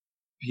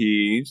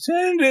 he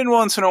tended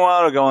once in a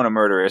while to go on a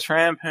murderous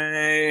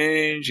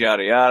rampage,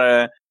 yada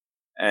yada,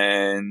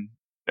 and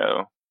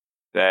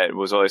that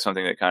was always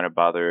something that kind of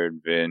bothered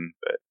Vin.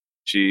 But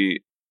she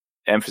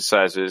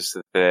emphasizes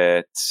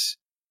that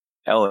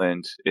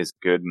Elend is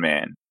a good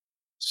man.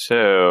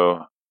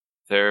 So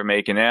they're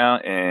making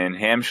out, and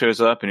Ham shows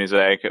up, and he's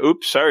like,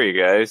 "Oops, sorry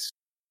guys."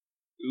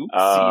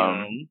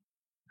 Oopsium.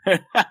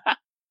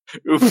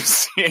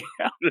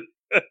 Oopsium.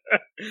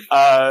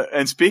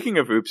 And speaking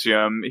of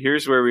Oopsium,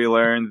 here's where we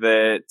learn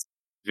that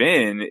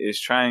Vin is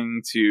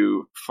trying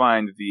to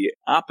find the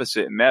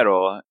opposite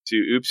metal to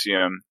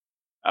Oopsium,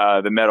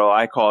 the metal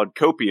I called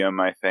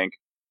copium, I think.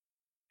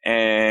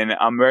 And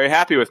I'm very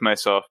happy with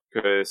myself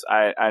because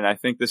I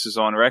think this is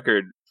on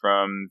record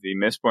from the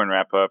Mistborn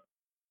wrap-up.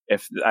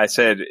 If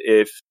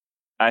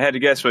I had to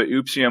guess what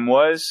Oopsium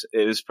was,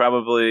 it was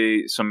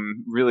probably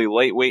some really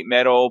lightweight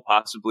metal,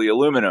 possibly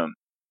aluminum.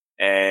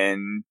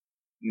 And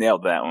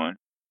nailed that one.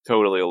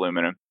 Totally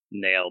aluminum.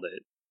 Nailed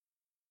it.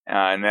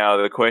 Now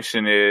the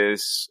question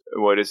is,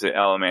 what is the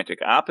allomantic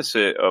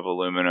opposite of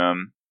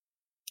aluminum?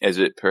 Is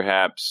it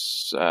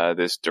perhaps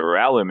this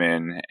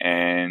duralumin,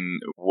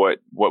 and what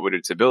would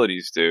its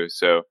abilities do?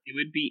 So it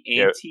would be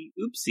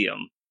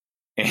anti-oopsium.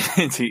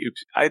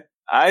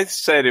 I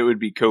said it would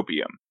be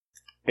copium.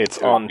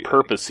 It's on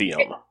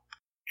purposeium.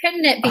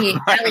 Couldn't it be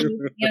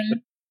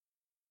alley-oopium?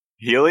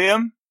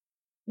 Helium?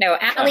 No,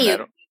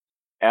 alley-oop.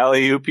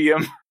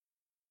 Alley-oopium?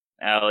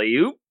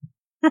 Alley-oop.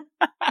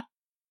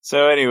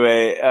 So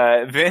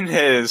anyway, Vin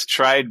has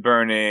tried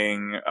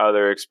burning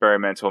other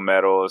experimental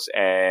metals,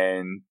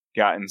 and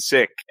gotten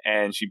sick,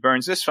 and she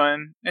burns this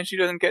one, and she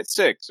doesn't get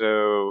sick.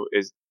 So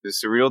is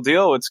this a real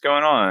deal? What's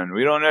going on?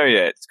 We don't know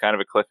yet. It's kind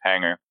of a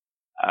cliffhanger.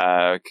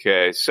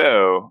 Okay,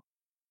 so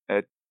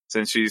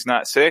since she's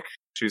not sick,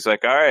 she's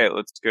like, all right,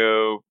 let's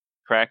go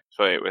practice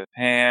fight with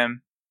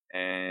Pam,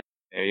 and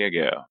there you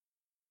go.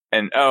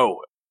 And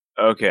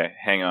okay,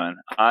 hang on.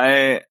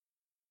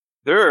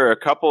 There are a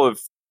couple of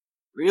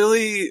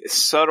really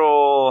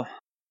subtle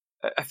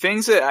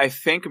things that I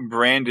think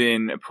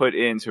Brandon put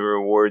in to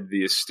reward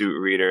the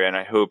astute reader, and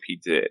I hope he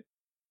did.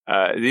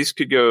 These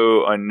could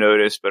go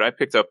unnoticed, but I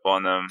picked up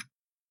on them.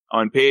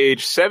 On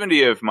page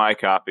 70 of my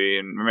copy,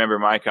 and remember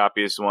my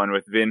copy is the one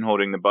with Vin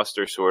holding the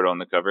Buster Sword on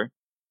the cover.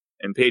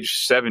 And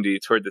page 70,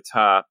 toward the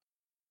top,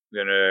 I'm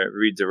going to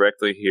read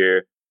directly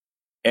here.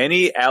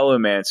 Any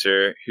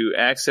allomancer who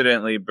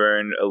accidentally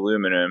burned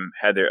aluminum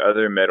had their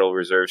other metal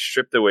reserves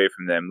stripped away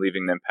from them,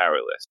 leaving them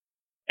powerless.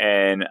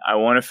 And I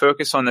want to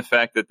focus on the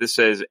fact that this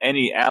says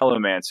any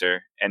allomancer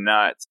and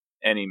not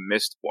any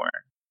Mistborn.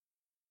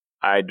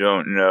 I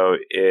don't know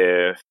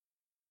if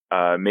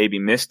maybe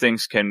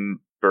Mistings can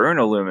burn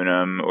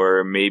aluminum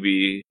or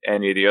maybe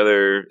any of the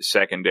other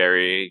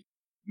secondary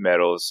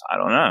metals. I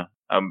don't know.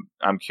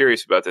 I'm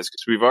curious about this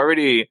because we've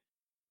already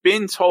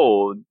been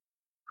told,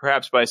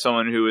 perhaps by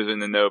someone who is in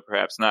the know,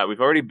 perhaps not.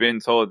 We've already been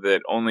told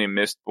that only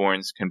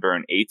Mistborns can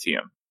burn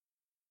atium.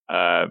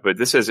 But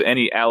this says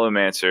any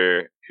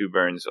allomancer who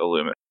burns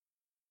aluminum.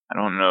 I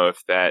don't know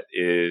if that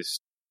is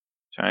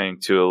trying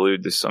to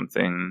allude to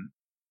something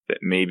that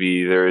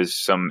maybe there is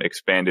some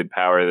expanded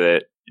power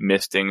that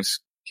Mistings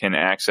can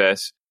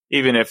access,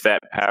 even if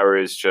that power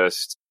is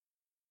just,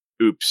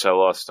 oops, I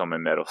lost all my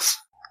metals.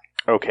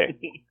 Okay.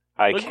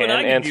 I can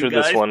answer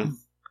this one,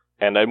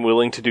 and I'm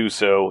willing to do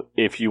so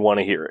if you want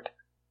to hear it.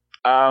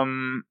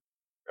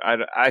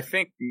 I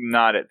think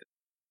not at.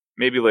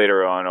 Maybe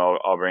later on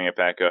I'll bring it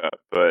back up,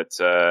 but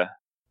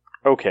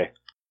okay.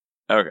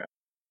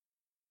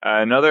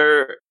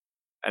 Another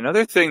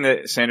thing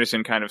that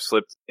Sanderson kind of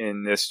slipped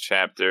in this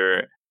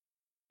chapter,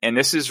 and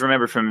this is,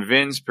 remember, from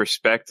Vin's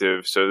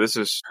perspective, so this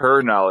is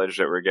her knowledge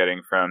that we're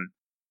getting from,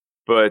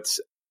 but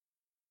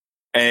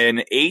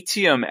an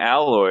atium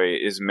alloy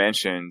is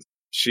mentioned.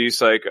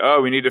 She's like,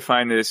 oh, we need to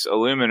find this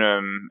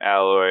aluminum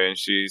alloy, and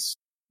she's,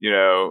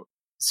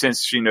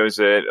 since she knows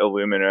that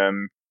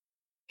aluminum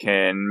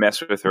can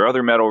mess with her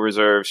other metal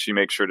reserves, she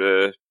makes sure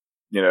to,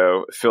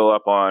 fill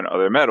up on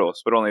other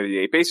metals, but only the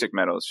 8 basic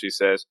metals. She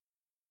says,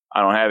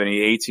 I don't have any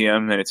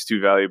atium and it's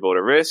too valuable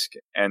to risk.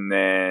 And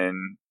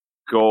then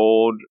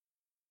gold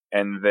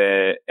and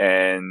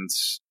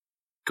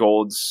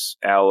gold's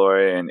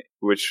alloy, and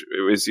which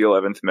is the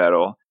 11th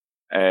metal,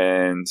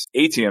 and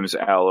atium's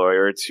alloy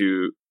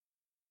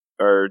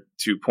are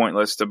too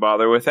pointless to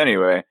bother with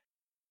anyway.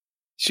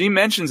 She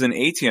mentions an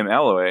atium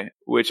alloy,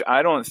 which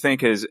I don't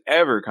think has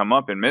ever come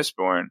up in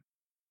Mistborn.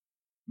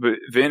 But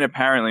Vin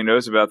apparently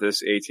knows about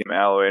this atium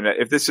alloy. And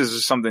if this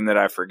is something that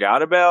I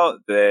forgot about,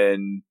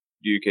 then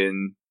you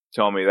can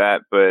tell me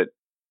that. But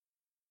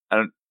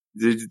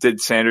did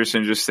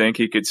Sanderson just think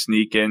he could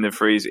sneak in the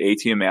phrase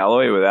atium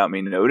alloy without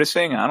me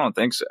noticing? I don't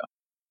think so.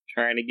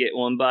 Trying to get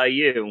one by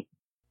you.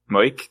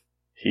 Mike?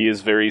 He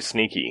is very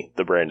sneaky,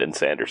 the Brandon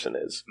Sanderson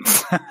is.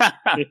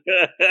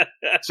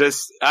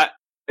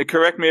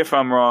 Correct me if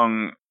I'm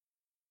wrong,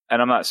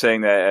 and I'm not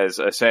saying that as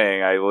a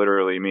saying, I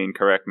literally mean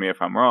correct me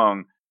if I'm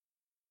wrong.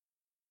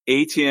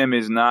 Atium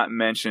is not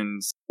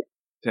mentioned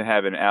to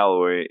have an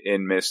alloy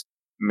in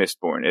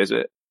Mistborn, is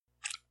it?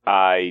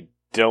 I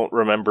don't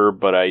remember,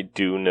 but I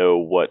do know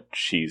what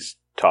she's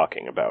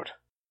talking about.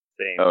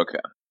 Same. Okay.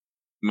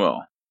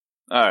 Well,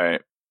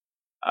 alright.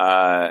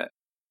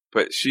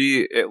 But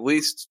at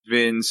least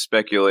Vin's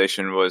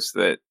speculation was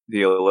that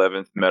the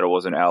 11th metal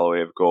was an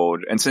alloy of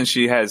gold. And since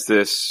she has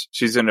this,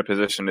 she's in a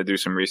position to do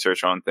some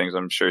research on things.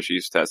 I'm sure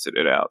she's tested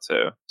it out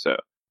too. So,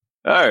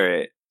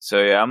 alright.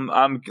 So yeah,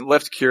 I'm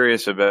left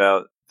curious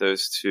about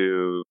those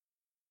two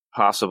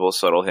possible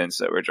subtle hints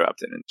that were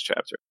dropped in this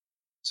chapter.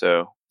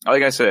 So,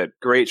 like I said,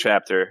 great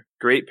chapter,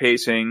 great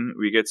pacing.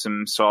 We get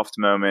some soft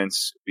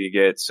moments. We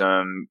get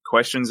some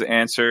questions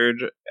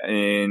answered,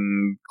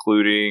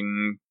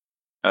 including,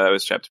 that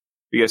was chapter.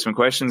 We get some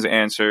questions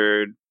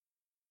answered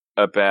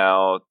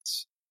about,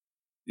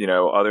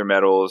 other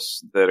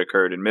metals that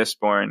occurred in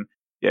Mistborn.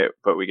 Yeah,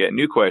 but we get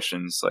new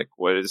questions like,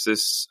 what is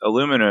this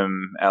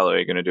aluminum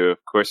alloy going to do?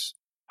 Of course,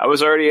 I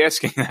was already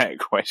asking that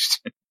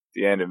question at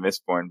the end of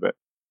Mistborn, but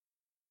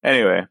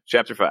anyway,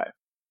 chapter 5.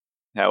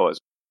 How was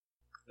it?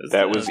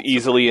 That was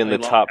easily in the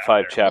top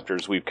 5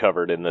 chapters we've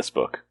covered in this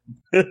book.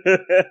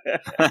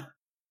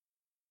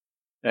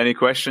 Any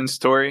questions,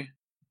 Tori?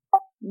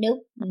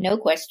 Nope, no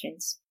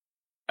questions.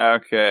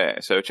 Okay,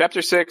 so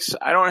chapter 6,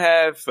 I don't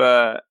have,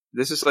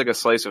 this is like a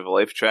slice of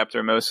life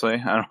chapter mostly.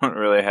 I don't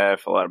really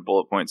have a lot of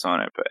bullet points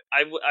on it, but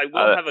I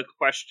will have a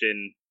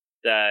question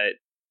that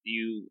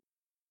you,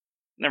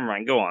 never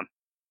mind, go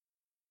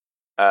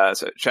on.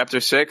 So chapter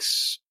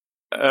 6,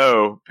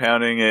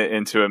 pounding it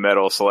into a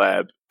metal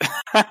slab.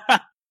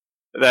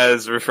 That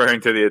is referring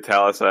to the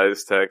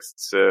italicized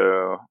text,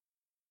 so,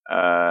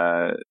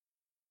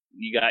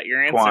 You got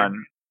your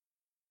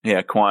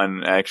answer.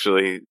 Quan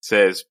actually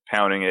says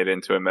pounding it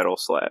into a metal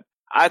slab.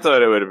 I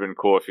thought it would have been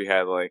cool if you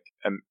had like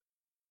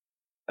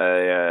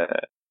a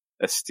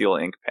steel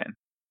ink pen,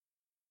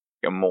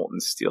 like a molten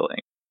steel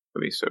ink.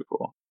 Would be so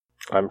cool.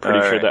 I'm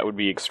pretty sure that would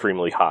be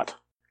extremely hot.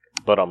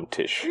 But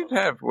Tish. They'd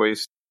have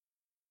ways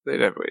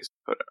to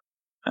put it.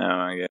 Oh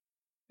my god.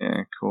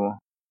 Yeah, cool.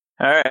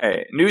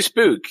 Alright. New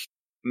spook.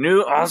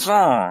 New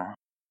ensemble.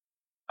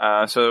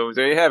 So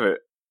there you have it.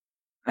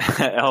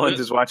 Ellen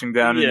is watching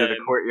down into the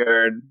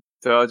courtyard.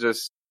 So I'll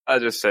just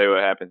say what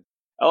happened.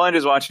 Ellen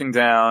is watching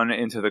down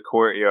into the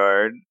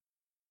courtyard.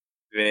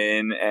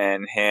 Vin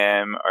and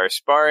Ham are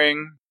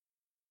sparring.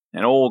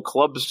 An old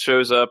club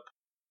shows up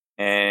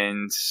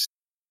and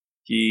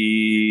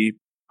he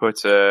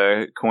puts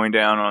a coin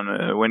down on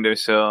a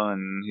windowsill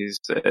and he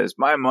says,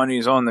 "My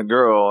money's on the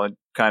girl," and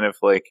kind of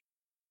like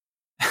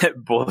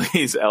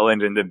bullies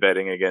Ellen into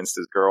betting against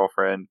his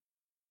girlfriend.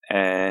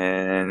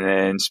 And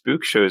then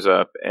Spook shows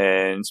up,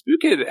 and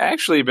Spook had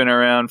actually been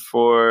around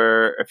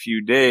for a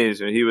few days,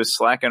 and he was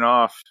slacking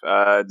off,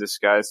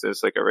 disguised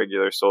as like a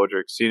regular soldier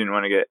because he didn't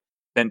want to get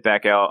sent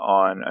back out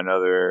on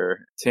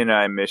another Tin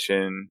Eye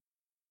mission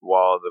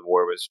while the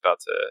war was about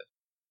to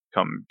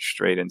come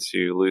straight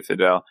into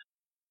Luthadel.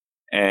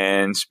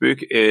 And Spook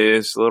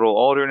is a little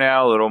older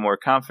now, a little more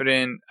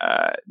confident,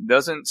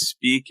 doesn't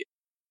speak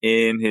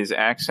in his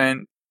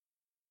accent,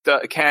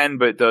 can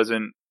but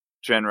doesn't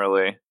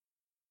generally.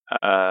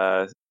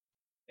 And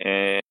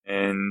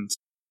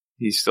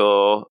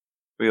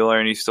we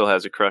learn he still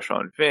has a crush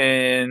on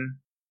Vin,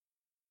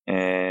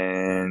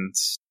 and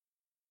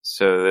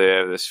so they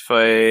have this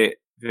fight.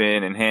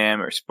 Vin and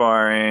Ham are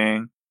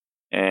sparring,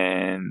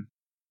 and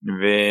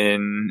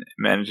Vin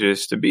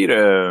manages to beat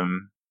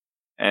him,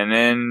 and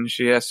then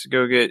she has to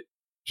go get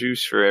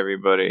juice for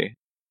everybody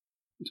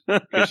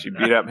because she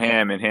beat up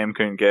Ham, and Ham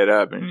couldn't get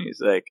up, and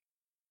he's like,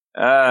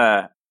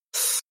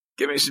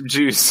 "Give me some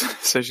juice."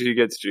 So she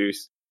gets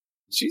juice.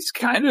 She's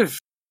kind of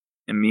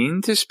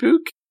mean to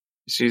Spook.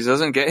 She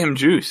doesn't get him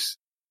juice.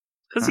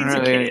 Because he's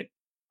a kid.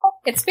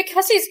 It's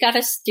because he's got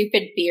a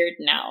stupid beard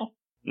now.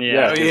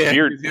 Yeah,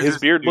 his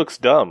beard looks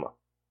dumb.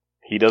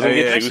 He doesn't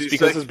get juice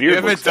because his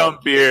beard looks dumb.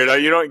 You have a dumb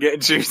beard. You don't get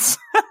juice.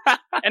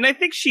 And I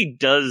think she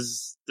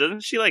does.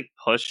 Doesn't she like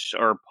push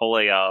or pull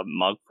a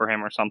mug for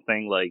him or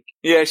something? Like,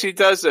 yeah, she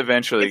does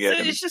eventually get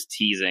him. It's just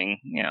teasing,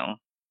 you know.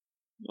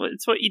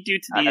 It's what you do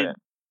to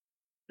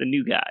the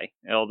new guy,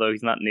 although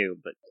he's not new,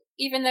 but.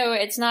 Even though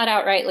it's not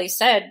outrightly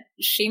said,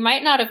 she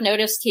might not have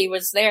noticed he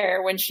was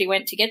there when she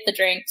went to get the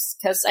drinks,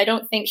 because I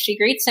don't think she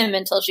greets him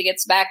until she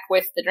gets back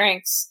with the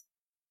drinks.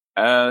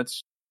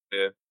 That's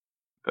true.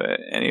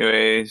 But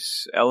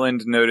anyways,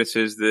 Ellen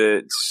notices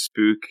that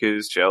Spook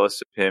is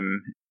jealous of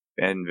him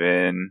and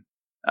Vin.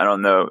 I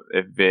don't know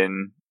if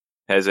Vin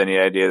has any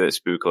idea that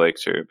Spook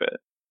likes her, but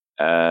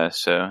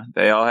so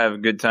they all have a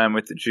good time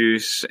with the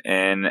juice,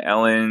 and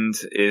Ellen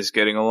is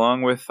getting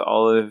along with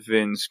all of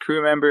Vin's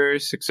crew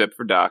members except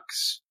for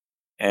Dox.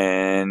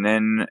 And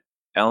then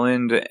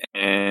Ellen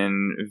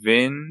and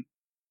Vin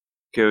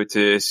go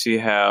to see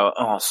how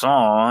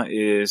Ensemble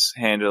is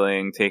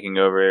handling taking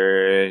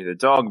over the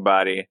dog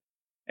body,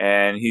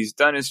 and he's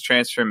done his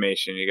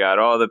transformation. He got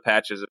all the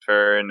patches of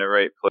her in the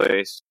right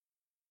place,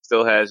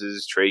 still has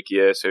his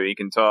trachea so he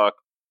can talk,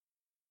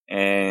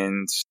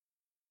 and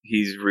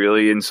he's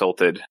really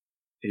insulted.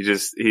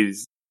 This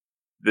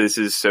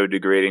is so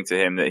degrading to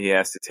him that he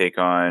has to take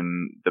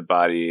on the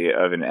body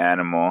of an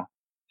animal.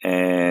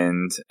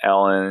 And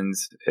Ellen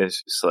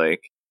is just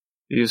like,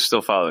 you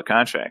still follow the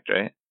contract,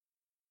 right?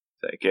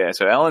 It's like, yeah.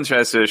 So Ellen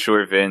tries to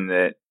assure Vin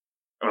that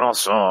I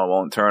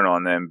won't turn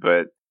on them,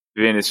 but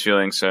Vin is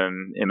feeling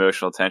some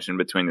emotional tension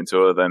between the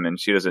two of them, and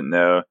she doesn't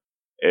know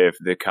if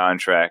the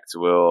contract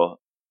will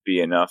be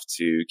enough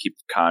to keep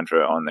the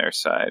Contra on their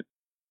side.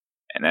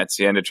 And that's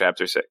the end of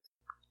Chapter 6.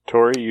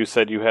 Tori, you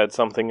said you had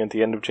something at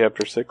the end of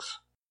Chapter 6?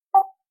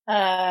 No,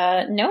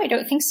 I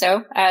don't think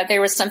so. There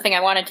was something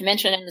I wanted to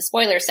mention in the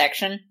spoiler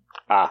section.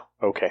 Ah,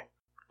 okay.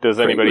 Does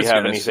anybody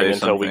have anything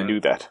until we do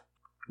that?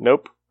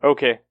 Nope.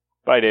 Okay.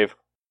 Bye, Dave.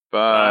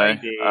 Bye.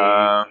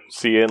 Dave.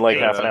 See you in like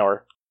half an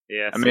hour.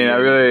 Yeah. I mean, I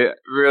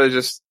really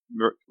just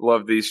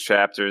love these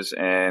chapters,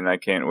 and I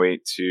can't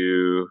wait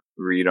to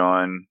read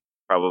on,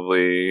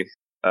 probably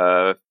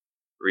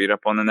read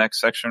up on the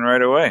next section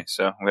right away.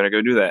 So I'm going to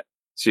go do that.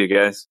 See you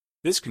guys.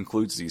 This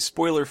concludes the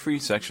spoiler-free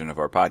section of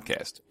our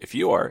podcast. If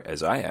you are,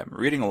 as I am,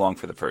 reading along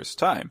for the first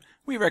time,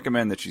 we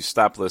recommend that you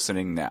stop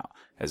listening now,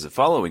 as the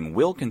following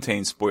will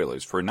contain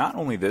spoilers for not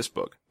only this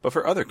book, but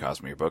for other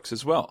Cosmere books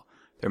as well.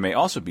 There may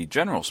also be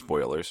general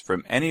spoilers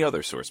from any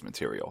other source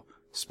material.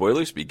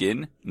 Spoilers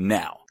begin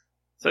now.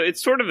 So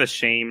it's sort of a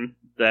shame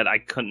that I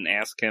couldn't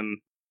ask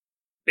him,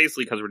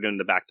 basically because we're doing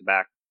the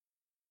back-to-back,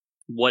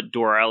 what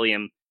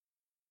Doralium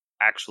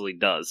actually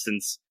does,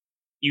 since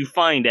you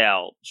find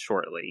out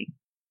shortly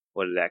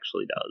what it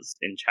actually does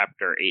in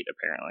Chapter 8,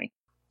 apparently.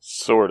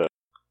 Sort of.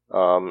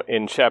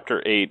 In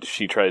Chapter 8,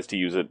 she tries to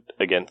use it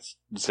against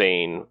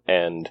Zane,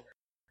 and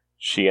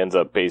she ends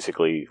up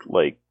basically,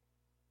 like,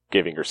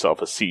 giving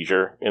herself a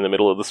seizure in the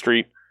middle of the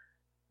street.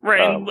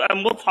 Right,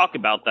 and we'll talk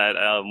about that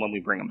when we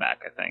bring him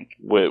back, I think.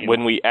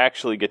 When we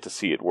actually get to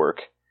see it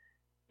work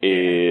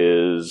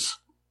is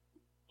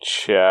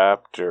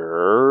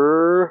chapter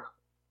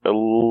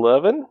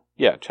 11?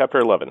 Yeah, chapter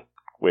 11,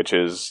 which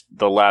is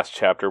the last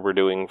chapter we're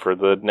doing for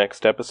the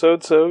next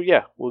episode, so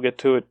yeah, we'll get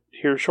to it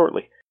here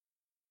shortly.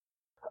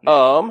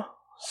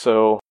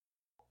 So,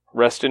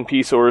 rest in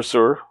peace,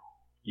 Orasur.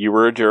 You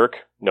were a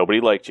jerk.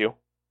 Nobody liked you.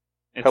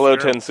 Hello,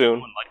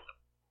 Tensoon.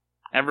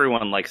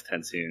 Everyone likes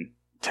Tensoon.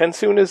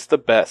 Tensoon is the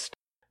best.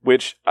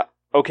 Which,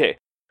 okay,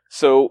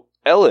 so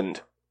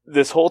Elend,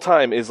 this whole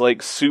time, is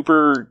like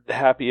super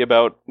happy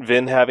about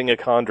Vin having a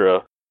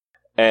Khandra,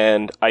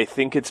 and I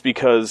think it's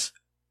because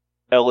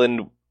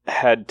Elend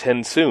had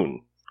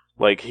Tensoon.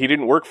 Like, he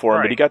didn't work for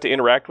him, but he got to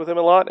interact with him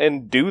a lot,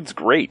 and dude's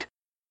great.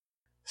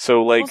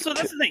 So, like... Well, so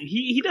that's the thing.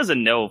 He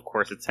doesn't know, of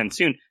course, it's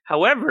Tensoon.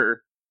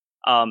 However,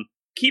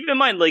 keep in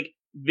mind, like,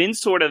 Vin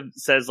sort of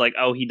says, like,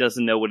 oh, he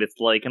doesn't know what it's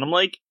like. And I'm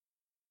like,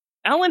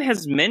 Alan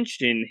has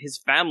mentioned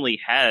his family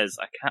has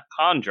a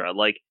Khandra.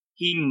 Like,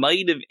 he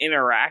might have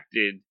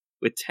interacted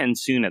with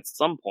Tensoon at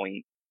some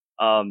point.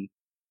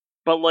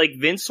 But, like,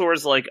 Vince sort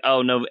of like,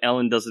 oh, no,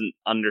 Ellen doesn't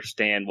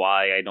understand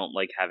why I don't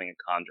like having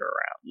a Khandra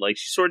around. Like,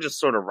 she sort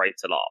of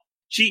writes it off.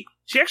 She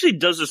actually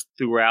does this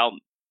throughout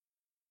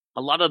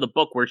a lot of the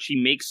book where she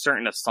makes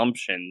certain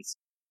assumptions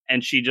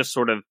and she just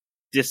sort of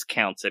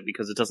discounts it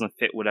because it doesn't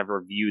fit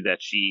whatever view that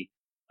she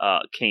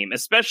came,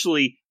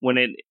 especially when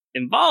it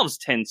involves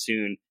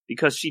Tensoon,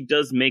 because she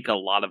does make a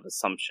lot of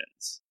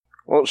assumptions.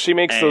 Well, she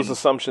makes those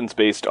assumptions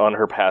based on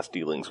her past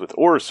dealings with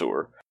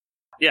Orasur.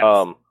 Yes.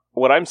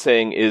 What I'm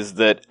saying is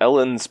that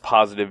Ellen's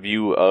positive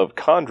view of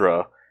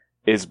Khandra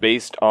is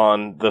based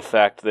on the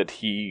fact that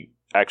he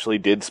actually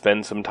did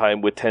spend some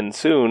time with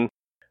Tensoon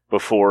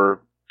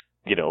before,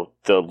 you know,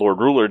 the Lord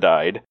Ruler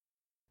died.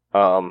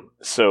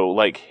 So,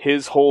 like,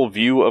 his whole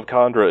view of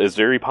Khandra is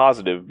very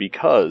positive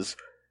because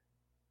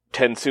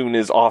Tensoon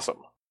is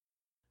awesome.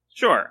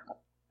 Sure.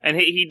 And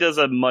he does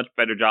a much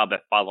better job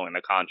at following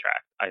the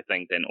contract, I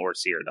think, than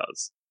Orseer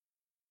does.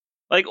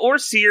 Like,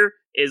 Orseer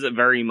is a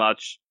very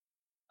much...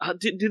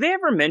 do they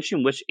ever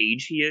mention which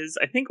age he is?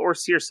 I think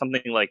Orseer is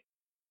something like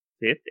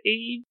 5th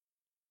age?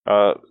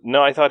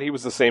 No, I thought he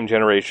was the same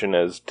generation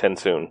as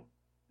Tensoon.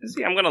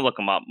 See, I'm going to look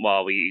him up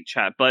while we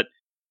chat, but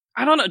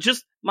I don't know,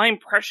 just my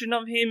impression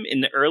of him in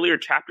the earlier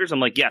chapters,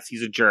 I'm like, yes,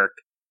 he's a jerk,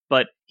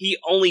 but he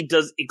only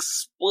does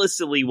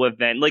explicitly what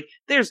Ven... Like,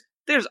 there's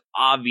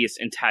obvious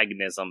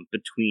antagonism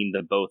between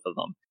the both of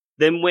them.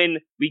 Then when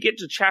we get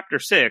to chapter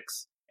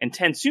 6, and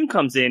Tensoon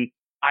comes in,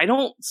 I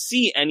don't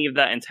see any of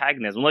that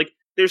antagonism. Like,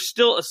 there's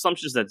still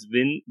assumptions that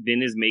Vin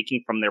is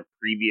making from their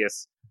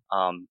previous,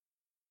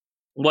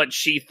 what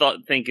she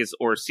think is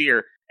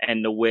Orseer,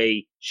 and the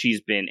way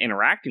she's been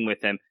interacting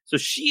with him. So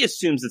she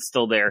assumes it's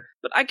still there.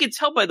 But I could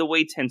tell by the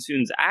way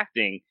Tensoon's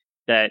acting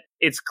that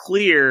it's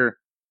clear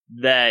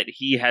that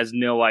he has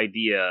no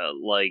idea,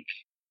 like,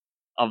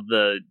 of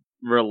the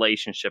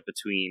relationship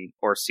between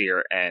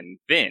Orseer and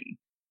Vin.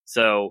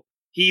 So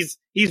he's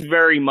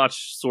very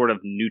much sort of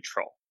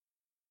neutral.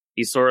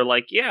 He's sort of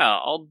like, yeah,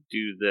 I'll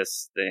do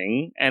this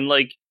thing. And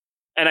like,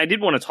 and I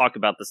did want to talk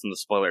about this in the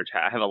spoiler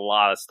chat. I have a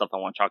lot of stuff I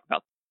want to talk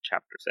about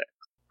chapter 6.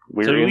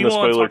 We're in the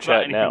spoiler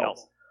chat now.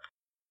 Else?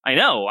 I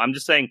know. I'm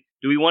just saying,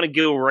 do we want to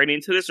go right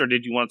into this, or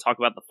did you want to talk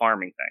about the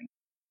farming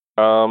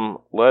thing?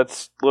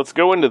 Let's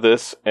go into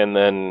this and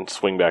then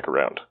swing back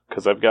around,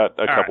 because I've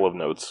got a couple of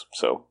notes.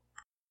 So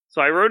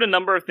I wrote a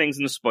number of things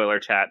in the spoiler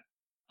chat.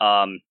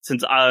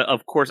 Since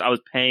of course I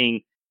was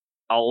paying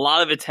a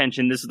lot of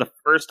attention. This is the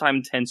first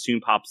time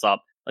Tensoon pops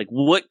up. Like,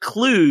 what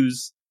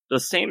clues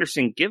does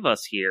Sanderson give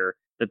us here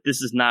that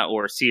this is not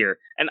Orseer?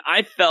 And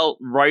I felt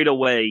right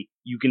away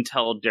you can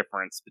tell a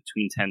difference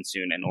between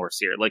Tensoon and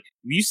Orseer. Like,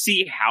 you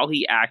see how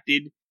he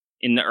acted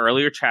in the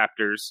earlier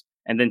chapters,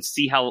 and then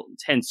see how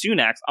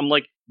Tensoon acts. I'm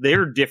like,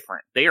 they're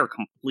different. They are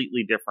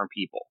completely different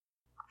people.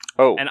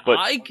 Oh, and but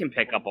I can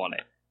pick up on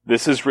it.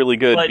 This is really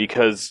good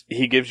because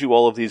he gives you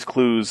all of these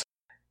clues,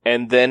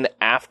 and then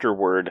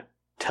afterward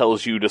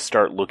tells you to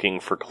start looking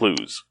for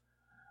clues.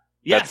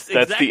 Yes,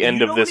 that's the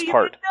end of this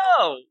part.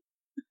 No.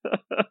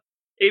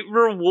 It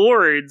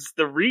rewards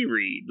the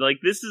reread. Like,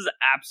 this is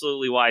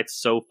absolutely why it's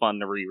so fun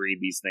to reread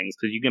these things,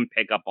 because you can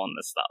pick up on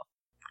this stuff.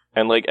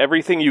 And, like,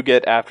 everything you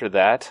get after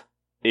that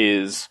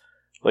is,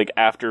 like,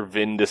 after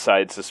Vin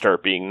decides to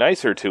start being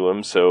nicer to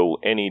him, so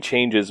any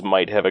changes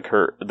might have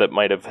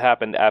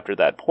happened after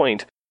that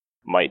point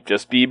might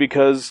just be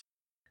because,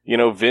 you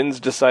know,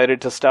 Vin's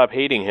decided to stop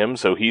hating him,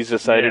 so he's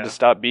decided to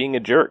stop being a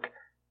jerk.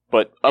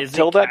 But up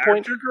till that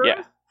point,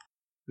 yeah.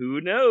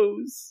 Who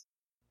knows?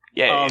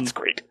 Yeah, it's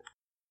great.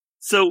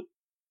 So,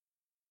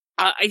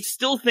 I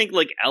still think,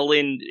 like,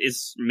 Ellen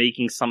is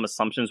making some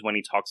assumptions when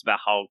he talks about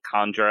how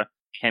Khandra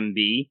can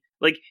be.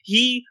 Like,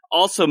 he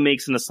also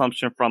makes an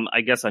assumption from,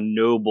 I guess, a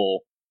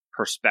noble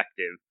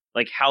perspective.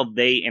 Like, how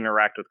they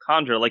interact with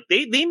Khandra. Like,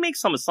 they make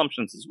some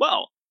assumptions as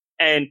well.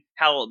 And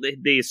how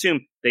they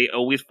assume they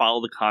always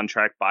follow the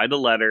contract by the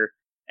letter,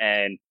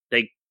 and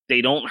they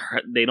they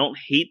don't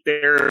hate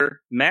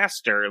their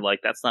master.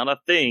 Like, that's not a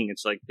thing.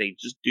 It's like they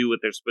just do what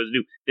they're supposed to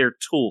do. They're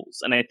tools.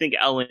 And I think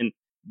Ellen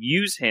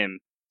views him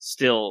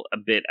still a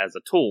bit as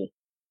a tool.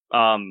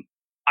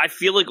 I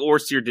feel like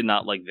Orsier did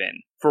not like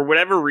Vin. For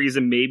whatever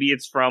reason, maybe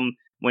it's from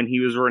when he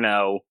was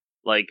Renault,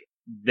 like,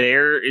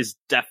 there is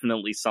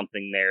definitely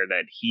something there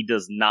that he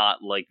does not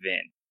like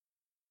Vin.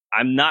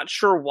 I'm not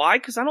sure why,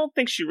 because I don't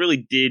think she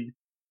really did.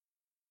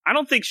 I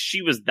don't think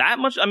she was that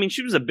much. I mean,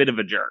 she was a bit of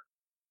a jerk,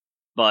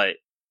 but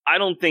I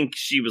don't think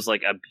she was,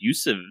 like,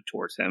 abusive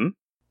towards him.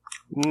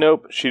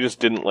 Nope, she just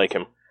didn't like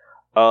him.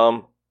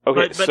 Okay,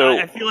 but so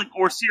I feel like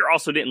Orsier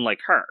also didn't like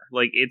her.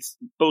 Like, it's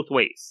both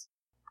ways.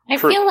 I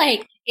feel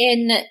like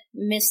in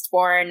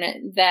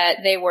Mistborn that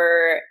they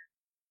were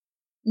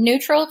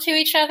neutral to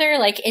each other,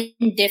 like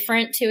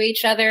indifferent to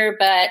each other,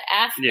 but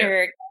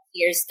after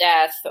Kelsier's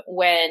death,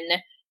 when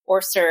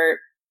Orsier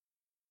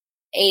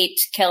ate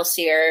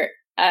Kelsier,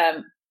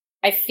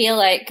 I feel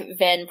like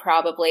Vin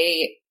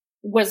probably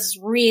was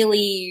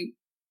really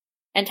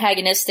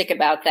antagonistic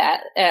about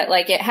that.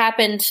 Like, it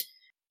happened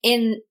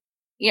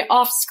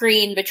off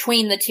screen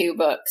between the two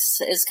books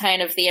is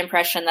kind of the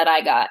impression that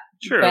I got.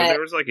 True, but,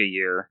 there was like a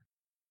year.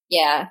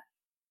 Yeah.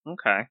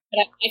 Okay.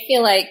 But I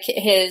feel like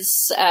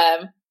his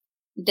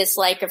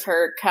dislike of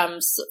her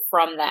comes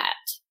from that.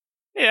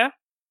 Yeah,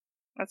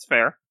 that's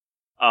fair.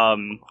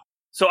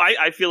 So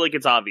I feel like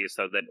it's obvious,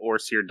 though, that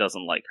Orsier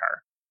doesn't like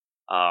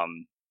her.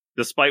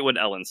 Despite what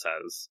Ellen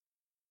says.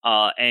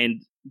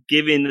 And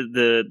given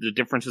the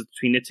differences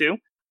between the two,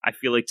 I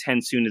feel like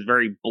Tensoon is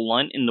very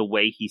blunt in the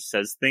way he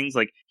says things.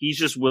 Like, he's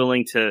just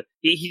willing to...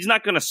 He's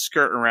not going to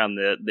skirt around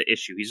the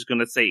issue. He's just going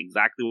to say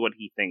exactly what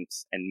he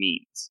thinks and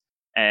means.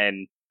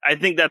 And I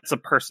think that's a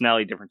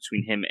personality difference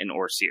between him and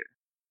Orsier.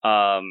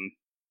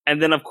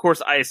 And then, of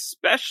course, I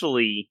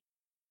especially...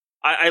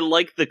 I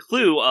like the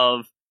clue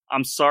of,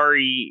 I'm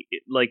sorry...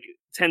 Like,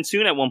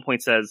 Tensoon at one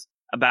point says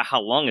about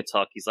how long it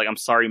took. He's like, I'm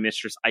sorry,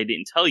 mistress, I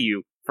didn't tell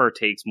you. Fur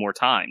takes more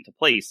time to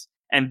place.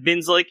 And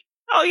Vin's like,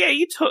 oh yeah,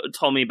 you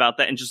told me about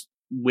that, and just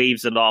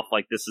waves it off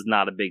like this is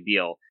not a big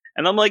deal.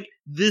 And I'm like,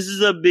 this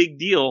is a big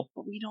deal,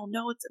 but we don't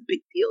know it's a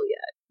big deal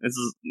yet. This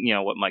is,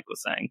 what Mike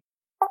was saying.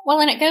 Well,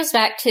 and it goes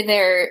back to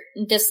their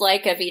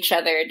dislike of each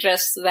other,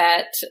 just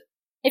that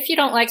if you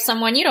don't like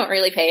someone, you don't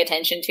really pay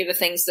attention to the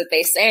things that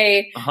they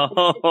say.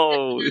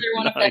 Oh,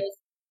 nice.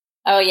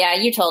 Oh yeah,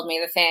 you told me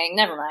the thing,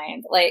 never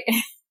mind. Like,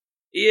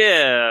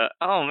 yeah,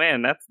 oh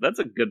man, that's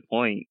a good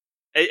point.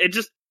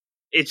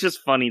 It's just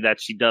funny that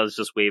she does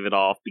just wave it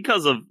off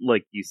because of,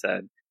 like you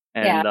said.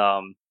 And,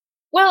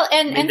 well,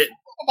 and thinking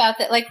about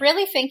that, like,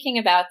 really thinking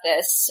about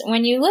this,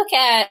 when you look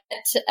at,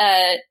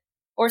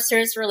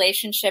 Orsier's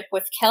relationship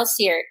with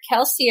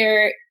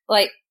Kelsier,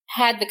 like,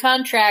 had the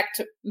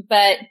contract,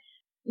 but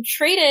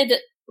treated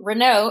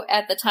Renault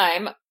at the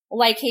time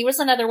like he was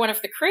another one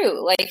of the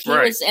crew. Like, he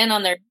was in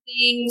on their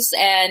meetings,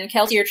 and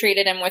Kelsier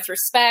treated him with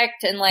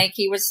respect, and, like,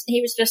 he was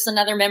just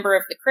another member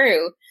of the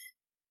crew.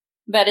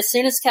 But as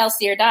soon as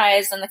Kelsier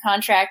dies and the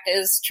contract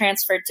is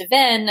transferred to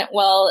Vin,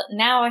 well,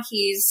 now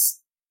he's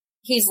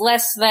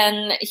less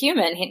than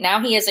human.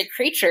 Now he is a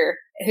creature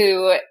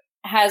who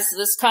has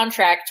this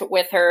contract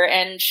with her,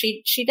 and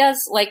she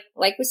does, like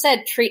we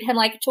said, treat him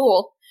like a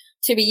tool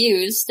to be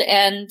used.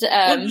 And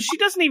well, she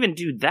doesn't even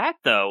do that,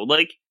 though.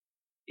 Like,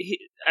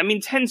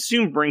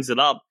 Tensoon brings it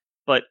up,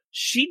 but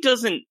she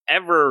doesn't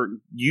ever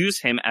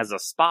use him as a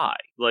spy.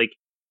 Like,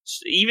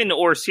 even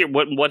Orsier,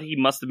 what he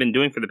must have been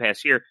doing for the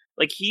past year,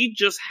 like, he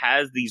just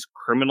has these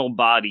criminal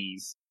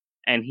bodies,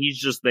 and he's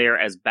just there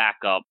as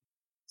backup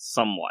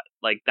somewhat.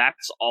 Like,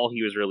 that's all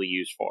he was really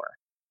used for.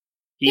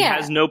 He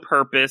has no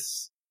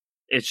purpose.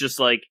 It's just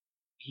like,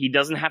 he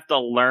doesn't have to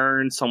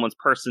learn someone's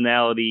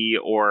personality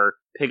or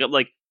pick up,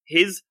 like,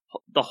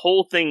 the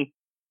whole thing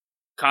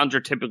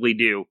Conjure typically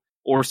do.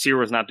 Orsier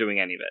was not doing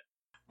any of it.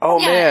 Oh,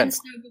 man. And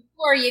so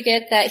before you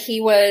get that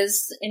he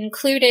was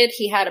included,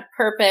 he had a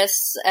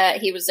purpose,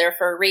 he was there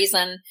for a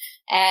reason,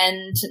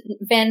 and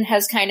Ben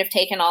has kind of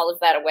taken all of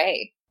that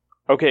away.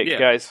 Okay,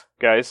 guys.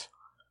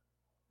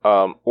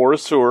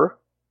 Orsier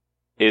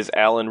is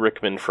Alan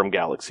Rickman from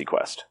Galaxy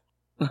Quest.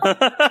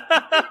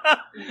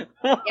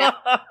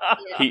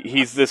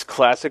 He's this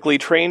classically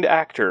trained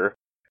actor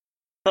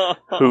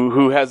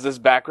who has this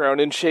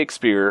background in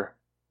Shakespeare,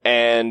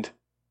 and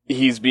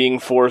he's being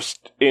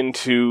forced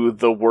into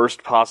the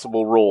worst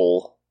possible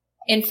role.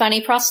 In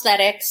funny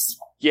prosthetics.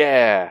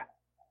 Yeah.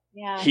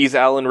 He's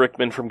Alan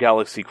Rickman from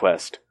Galaxy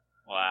Quest.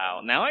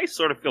 Wow. Now I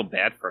sort of feel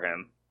bad for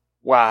him.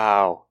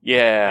 Wow.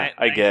 Yeah,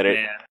 I get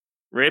it.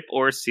 Rip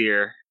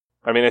Orsier.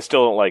 I mean, I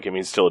still don't like him.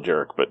 He's still a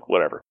jerk, but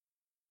whatever.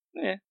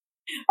 Yeah.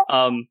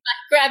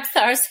 Grab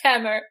Thar's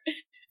hammer.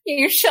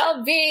 You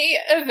shall be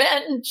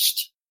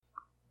avenged.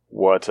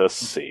 What a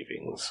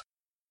savings.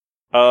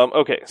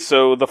 Okay,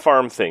 so the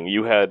farm thing,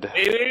 you had...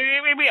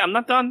 Wait, I'm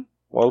not done.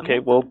 Well, okay,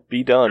 well,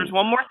 be done. There's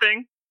one more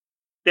thing.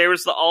 There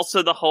was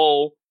also the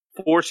whole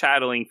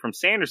foreshadowing from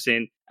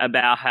Sanderson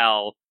about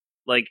how,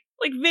 like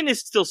Vin is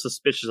still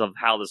suspicious of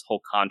how this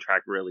whole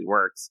contract really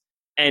works,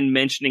 and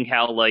mentioning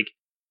how, like,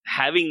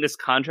 having this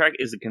contract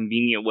is a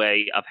convenient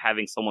way of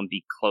having someone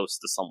be close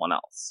to someone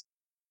else.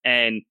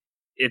 And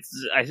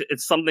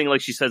it's something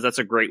like she says, that's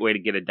a great way to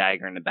get a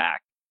dagger in the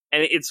back.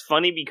 And it's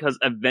funny because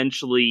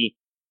eventually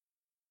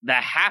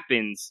that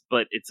happens,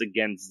 but it's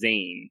against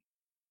Zane.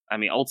 I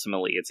mean,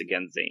 ultimately it's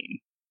against Zane.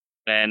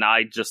 And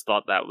I just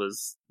thought that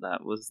was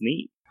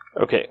neat.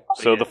 Okay,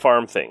 so the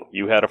farm thing.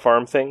 You had a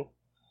farm thing?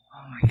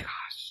 Oh my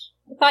gosh.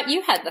 I thought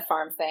you had the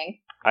farm thing.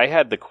 I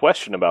had the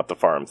question about the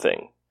farm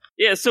thing.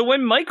 Yeah, so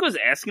when Mike was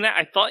asking that,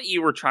 I thought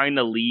you were trying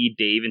to lead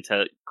Dave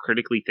into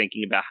critically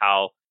thinking about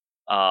how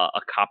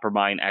a copper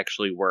mine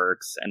actually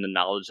works and the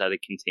knowledge that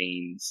it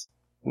contains.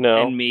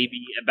 No. And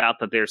maybe about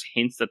that there's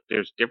hints that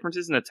there's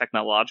differences in the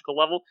technological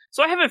level.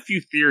 So I have a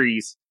few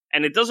theories,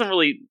 and it doesn't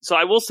really... So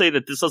I will say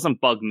that this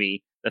doesn't bug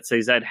me that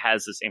Cezed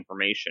has this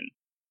information.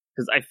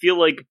 Because I feel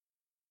like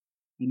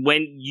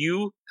when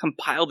you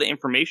compile the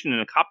information in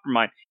a copper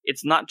mine,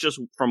 it's not just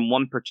from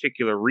one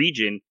particular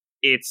region,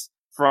 it's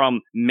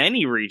from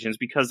many regions,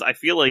 because I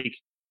feel like,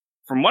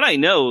 from what I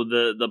know,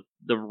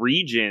 the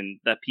region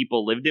that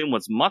people lived in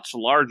was much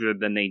larger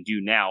than they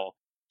do now,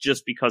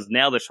 just because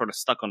now they're sort of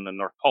stuck on the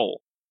North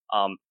Pole.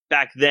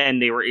 Back then,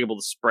 they were able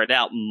to spread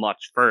out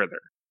much further.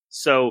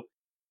 So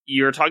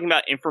you're talking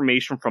about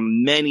information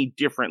from many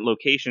different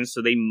locations,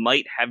 so they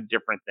might have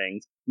different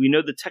things. We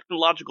know the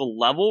technological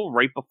level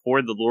right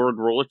before the Lord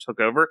Ruler took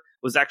over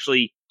was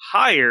actually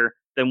higher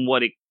than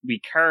what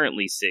we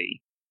currently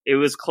see. It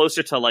was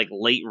closer to like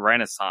late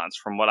Renaissance,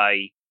 from what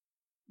I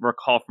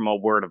recall from a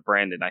word of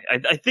Brandon.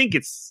 I think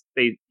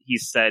he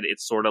said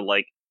it's sort of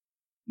like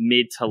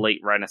mid to late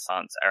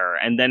Renaissance era,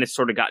 and then it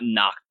sort of got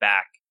knocked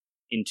back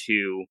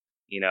into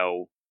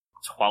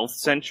 12th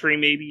century,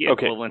 maybe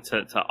equivalent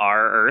to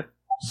our Earth.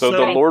 So the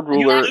Lord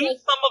Ruler... You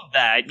lose some of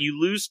that, you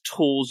lose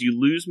tools, you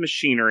lose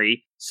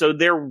machinery, so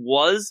there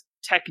was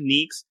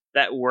techniques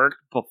that worked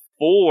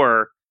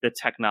before the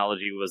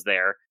technology was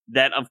there,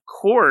 that of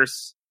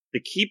course the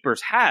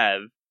Keepers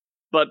have,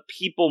 but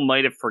people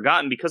might have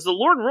forgotten, because the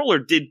Lord Ruler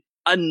did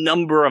a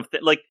number of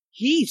things. Like,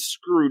 he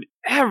screwed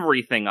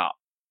everything up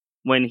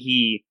when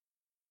he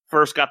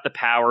first got the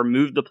power,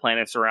 moved the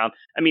planets around.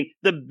 I mean,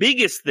 the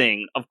biggest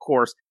thing, of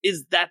course,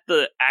 is that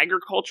the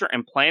agriculture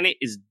and planet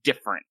is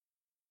different.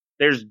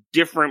 There's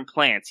different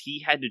plants.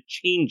 He had to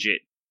change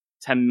it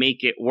to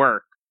make it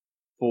work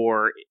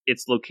for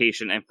its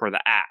location and for the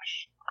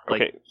ash.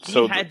 Like,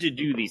 he had to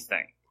do these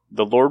things.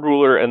 The Lord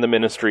Ruler and the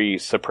Ministry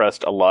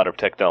suppressed a lot of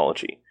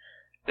technology.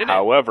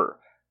 However,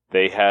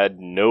 they had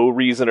no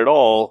reason at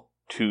all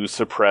to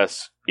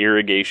suppress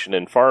irrigation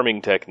and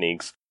farming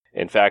techniques.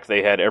 In fact,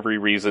 they had every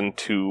reason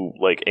to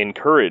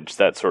encourage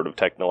that sort of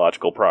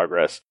technological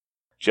progress,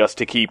 just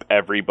to keep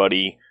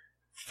everybody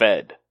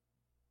fed.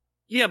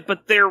 Yeah,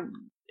 but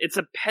it's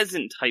a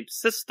peasant type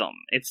system.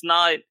 It's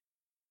not.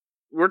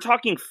 We're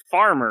talking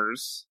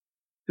farmers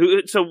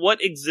who. So what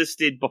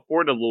existed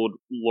before the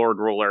Lord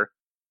Ruler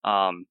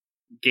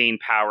gained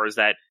powers?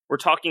 That we're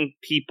talking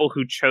people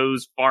who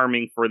chose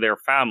farming for their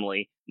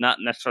family, not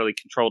necessarily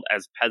controlled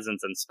as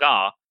peasants and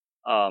ska.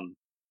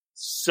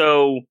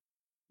 So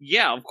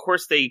yeah, of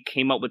course they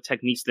came up with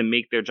techniques to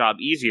make their job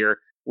easier.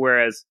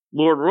 Whereas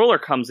Lord Ruler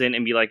comes in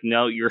and be like,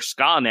 no, you're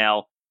ska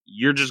now.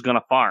 You're just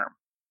gonna farm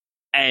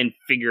and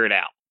figure it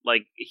out.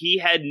 Like, he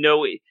had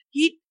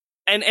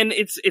and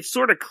it's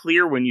sort of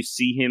clear when you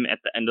see him at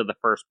the end of the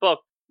first book.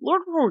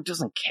 Lord Ruler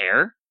doesn't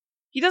care.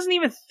 He doesn't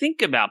even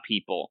think about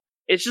people.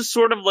 It's just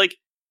sort of like,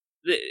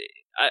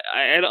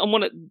 I don't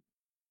want to.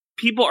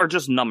 People are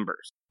just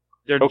numbers.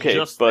 They're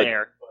just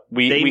there.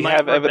 We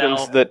have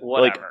evidence that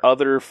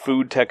other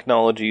food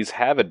technologies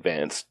have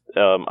advanced,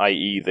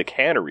 i.e., the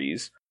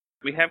canneries.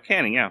 We have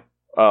canning, yeah.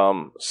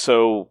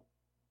 So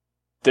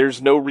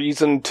there's no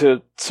reason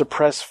to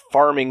suppress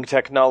farming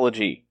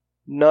technology.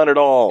 None at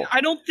all.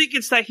 I don't think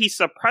it's that he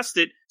suppressed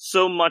it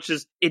so much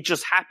as it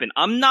just happened.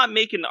 I'm not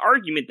making the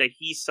argument that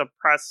he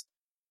suppressed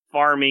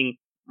farming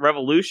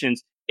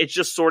revolutions. It's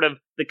just sort of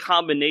the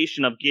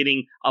combination of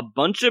getting a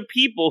bunch of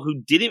people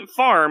who didn't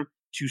farm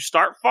to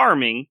start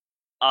farming,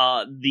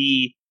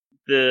 the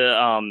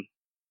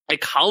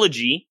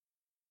ecology,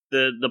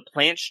 the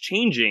plants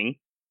changing,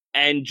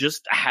 and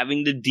just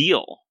having to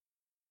deal.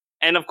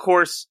 And of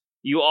course,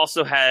 you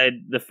also had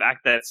the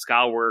fact that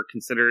ska were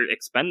considered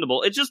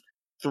expendable. It's just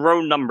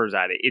throw numbers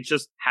at it. It's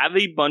just have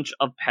a bunch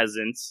of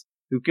peasants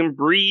who can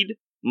breed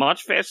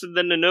much faster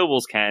than the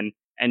nobles can,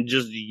 and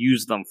just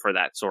use them for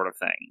that sort of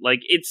thing. Like,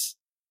 it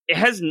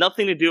has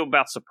nothing to do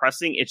about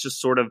suppressing. It's just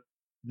sort of,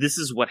 this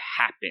is what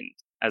happened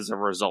as a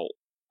result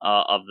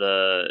of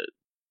the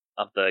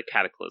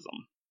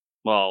cataclysm.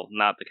 Well,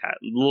 not the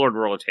Lord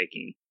Ruler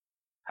taking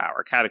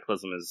power.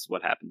 Cataclysm is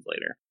what happens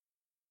later.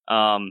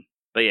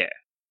 But yeah,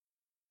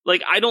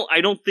 like, I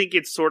don't think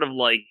it's sort of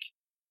like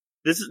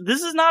this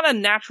is not a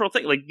natural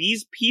thing. Like,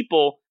 these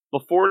people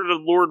before the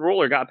Lord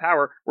Ruler got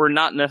power were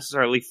not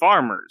necessarily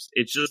farmers.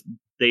 It's just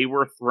they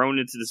were thrown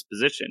into this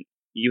position.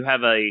 You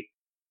have a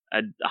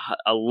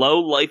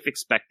low life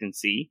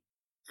expectancy,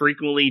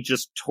 frequently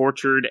just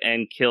tortured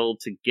and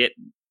killed to get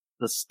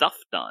the stuff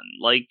done.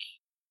 Like,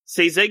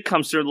 Sazed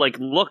comes through like,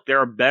 look, there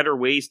are better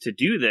ways to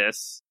do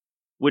this,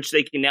 which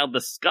they can now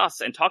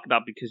discuss and talk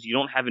about because you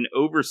don't have an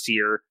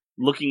overseer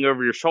looking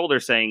over your shoulder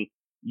saying,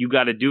 you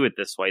got to do it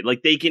this way.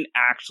 Like, they can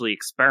actually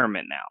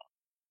experiment now.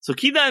 So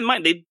keep that in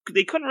mind.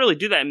 They couldn't really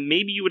do that. And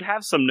maybe you would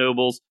have some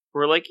nobles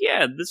who are like,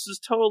 yeah, this is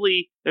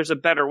totally, there's a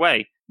better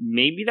way.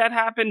 Maybe that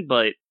happened,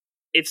 but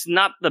it's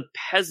not the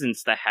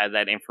peasants that had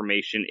that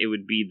information. It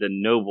would be the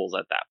nobles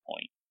at that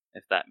point.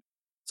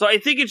 So I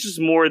think it's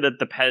just more that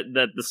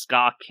that the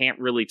Ska can't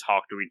really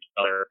talk to each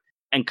other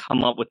and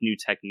come up with new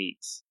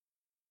techniques.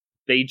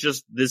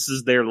 This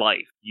is their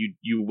life.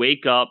 You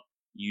wake up,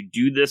 you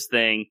do this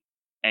thing,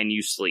 and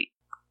you sleep.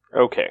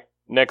 Okay,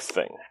 next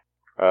thing.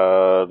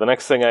 The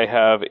next thing I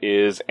have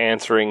is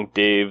answering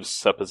Dave's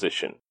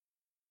supposition.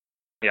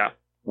 Yeah.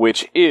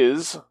 Which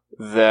is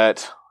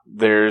that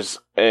there's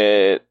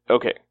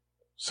okay.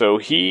 So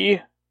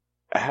he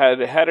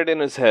had it in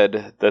his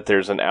head that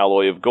there's an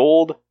alloy of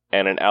gold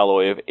and an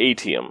alloy of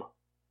atium.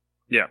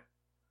 Yeah.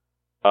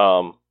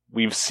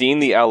 We've seen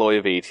the alloy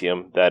of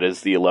atium, that is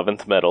the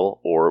 11th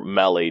metal, or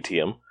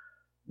malatium.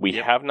 We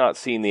have not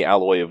seen the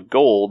alloy of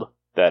gold,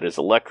 that is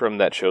electrum,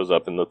 that shows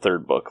up in the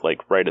third book,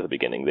 like right at the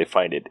beginning. They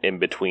find it in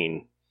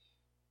between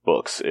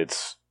books.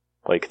 It's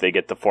like they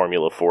get the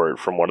formula for it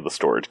from one of the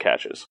storage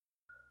caches.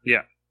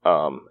 Yeah.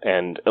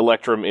 And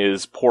electrum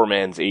is poor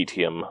man's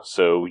atium,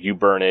 so you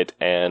burn it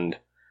and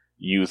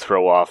you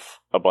throw off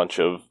a bunch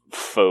of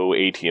faux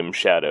atium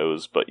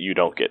shadows, but you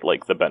don't get,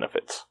 like, the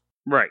benefits.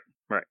 Right.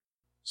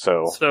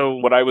 So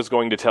what I was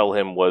going to tell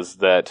him was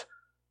that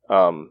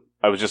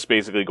I was just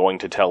basically going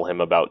to tell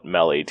him about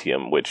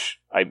malatium, which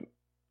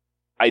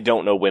I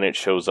don't know when it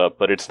shows up,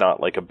 but it's not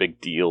like a big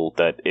deal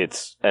that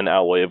it's an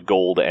alloy of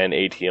gold and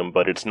atium,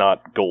 but it's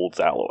not gold's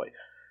alloy.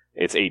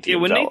 It's atium's alloy.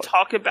 Yeah, when they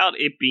talk about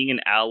it being an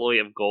alloy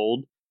of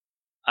gold,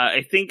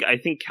 I think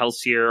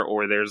Kelsier,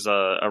 or there's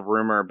a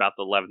rumor about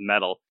the 11th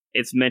metal,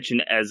 it's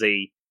mentioned as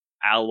a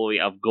alloy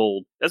of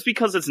gold. That's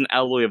because it's an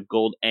alloy of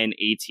gold and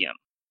atium.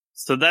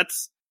 So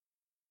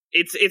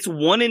it's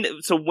one in.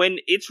 So when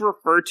it's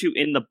referred to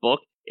in the book,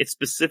 it's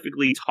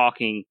specifically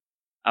talking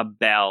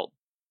about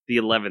the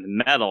 11th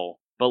metal.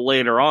 But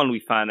later on, we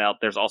find out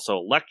there's also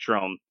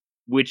electrum,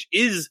 which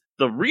is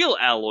the real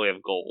alloy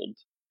of gold.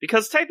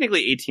 Because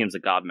technically, atium's a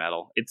god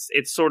metal.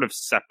 It's sort of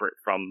separate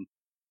from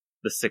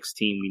the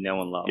 16 we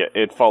know and love.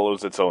 Yeah, it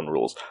follows its own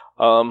rules.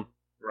 Right.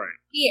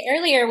 See,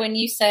 earlier when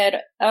you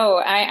said,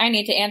 I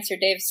need to answer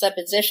Dave's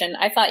supposition,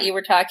 I thought you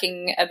were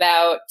talking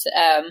about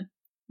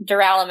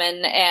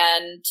Duralumin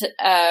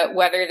and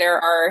whether there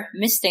are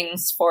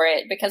mistings for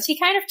it, because he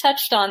kind of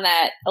touched on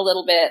that a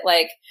little bit,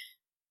 like,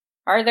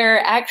 are there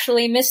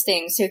actually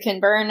mistings who can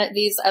burn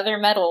these other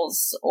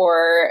metals,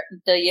 or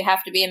do you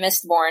have to be a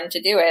Mistborn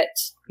to do it?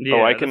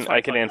 Yeah,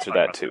 I can answer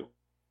that too.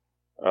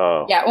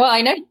 Yeah, well,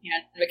 I know you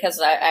can, because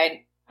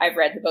I've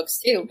read the books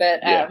too,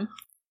 but yeah.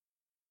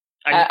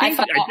 I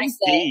think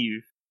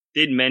Dave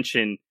did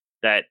mention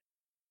that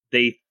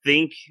they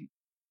think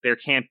there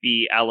can't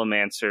be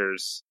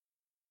Allomancers,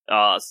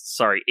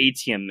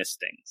 atium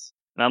mistings.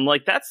 And I'm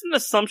like, that's an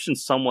assumption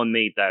someone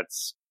made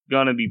that's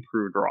gonna be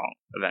proved wrong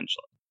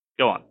eventually.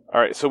 Go on.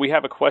 Alright, so we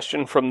have a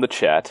question from the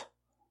chat.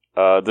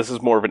 This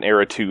is more of an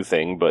Era 2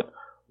 thing, but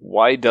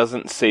why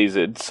doesn't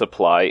Sazed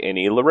supply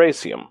any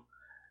Lerasium?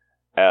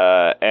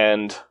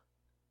 And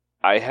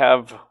I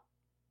have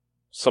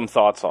some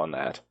thoughts on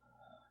that.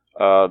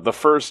 The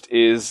first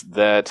is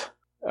that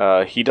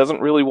he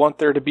doesn't really want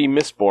there to be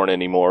Mistborn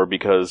anymore,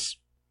 because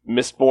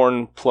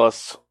Mistborn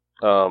plus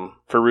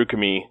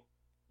Ferukami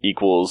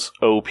equals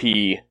OP,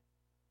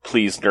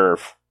 please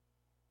nerf.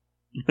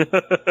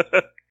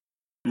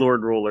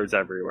 Lord rulers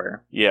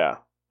everywhere. Yeah.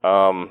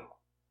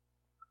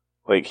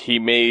 Like, he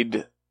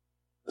made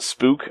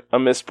Spook a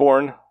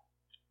Mistborn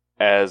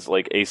as,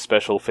 like, a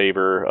special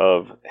favor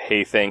of,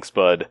 hey, thanks,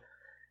 bud,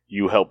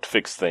 you helped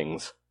fix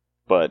things.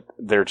 But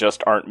there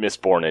just aren't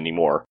Mistborn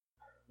anymore.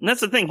 And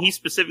that's the thing, he's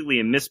specifically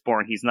a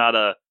Mistborn, he's not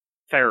a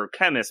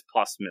Feruchemist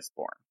plus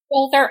Mistborn.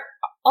 Well, there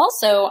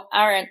also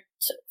aren't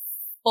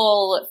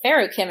full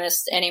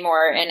Feruchemists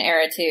anymore in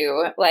Era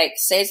 2. Like,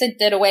 Sazed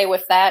did away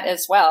with that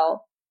as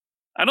well.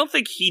 I don't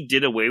think he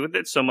did away with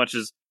it so much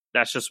as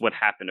that's just what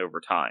happened over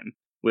time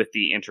with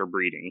the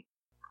interbreeding.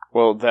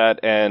 Well, that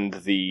and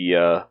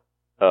the,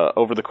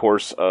 over the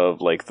course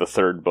of, like, the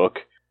third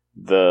book,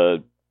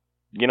 those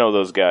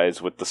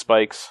guys with the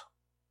spikes?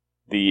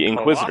 The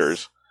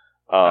Inquisitors,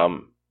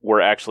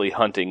 were actually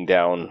hunting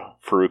down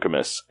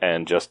Feruchemists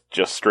and just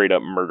straight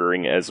up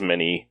murdering as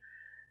many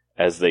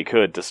as they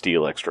could to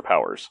steal extra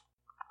powers.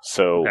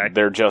 So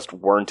there just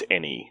weren't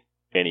any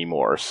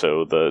anymore,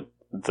 so the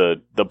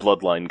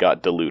bloodline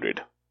got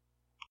diluted.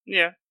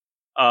 Yeah.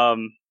 I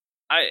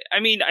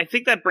mean, I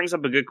think that brings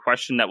up a good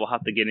question that we'll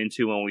have to get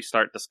into when we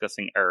start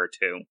discussing Era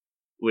 2,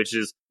 which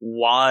is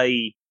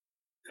why,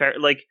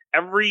 like,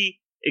 every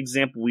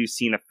example we've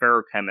seen of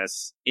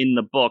Feruchemists in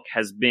the book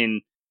has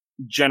been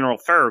general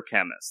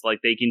Feruchemists. Like,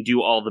 they can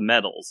do all the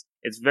metals.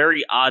 It's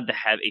very odd to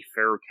have a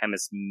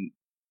Feruchemist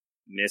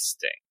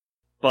misting.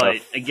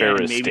 But again,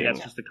 maybe that's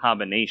just a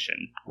combination.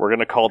 We're going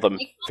to call them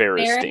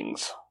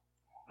Ferristings.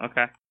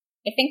 Okay.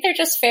 I think they're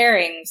just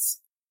fairings.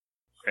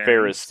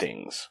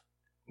 Ferristings.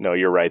 No,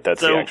 you're right.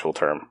 That's the actual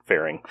term.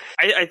 Fairing.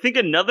 I think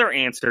another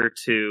answer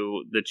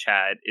to the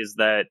chat is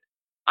that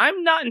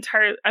I'm not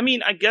entirely... I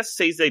mean, I guess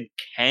Sazed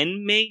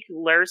can make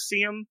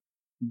Lercium,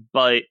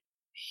 but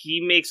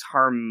he makes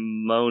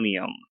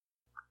harmonium.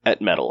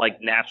 Et metal. Like,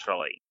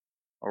 naturally.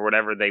 Or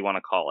whatever they want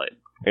to call it.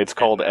 It's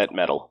called et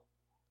metal.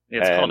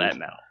 It's called et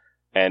metal.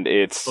 And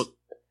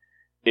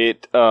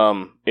it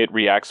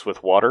reacts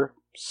with water,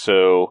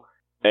 so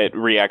it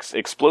reacts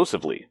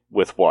explosively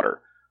with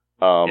water.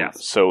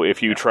 Yes. So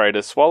if you try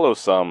to swallow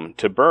some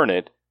to burn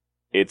it,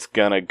 it's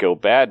gonna go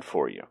bad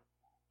for you.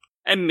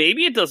 And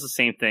maybe it does the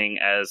same thing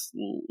as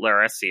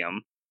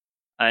Lercium,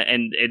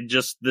 and it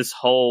just, this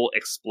whole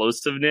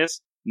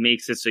explosiveness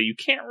makes it so you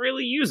can't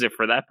really use it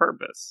for that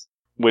purpose.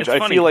 Which it's I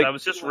funny, feel like I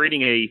was just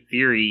reading a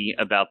theory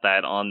about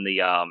that on the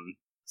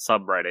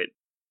subreddit.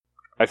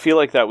 I feel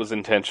like that was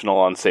intentional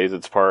on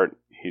Sazed's part.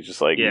 He's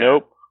just like,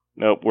 nope,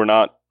 we're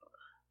not.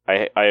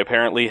 I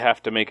apparently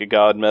have to make a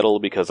god metal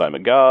because I'm a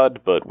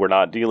god, but we're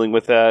not dealing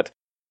with that.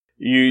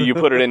 You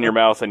put it in your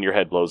mouth and your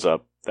head blows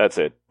up. That's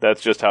it.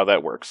 That's just how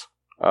that works.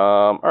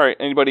 Alright,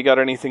 anybody got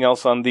anything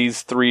else on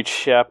these 3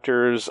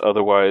 chapters?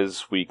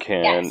 Otherwise, we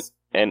can... Yes.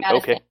 And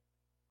okay,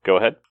 go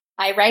ahead.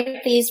 I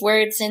write these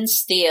words in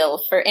steel,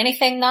 for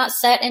anything not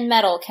set in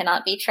metal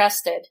cannot be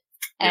trusted.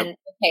 And,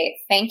 okay,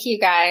 thank you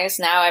guys.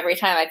 Now every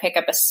time I pick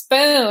up a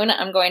spoon,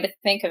 I'm going to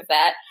think of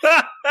that.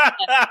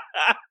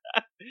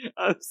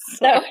 I'm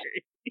sorry. So,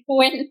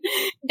 when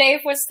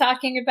Dave was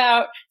talking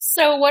about,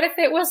 so what if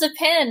it was a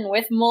pen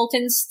with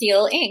molten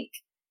steel ink?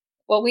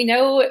 Well, we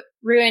know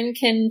Ruin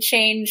can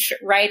change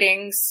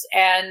writings,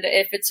 and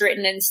if it's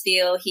written in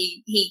steel,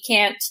 he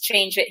can't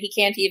change it. He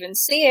can't even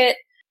see it.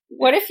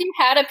 What if you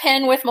had a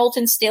pen with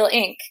molten steel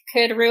ink?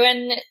 Could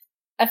Ruin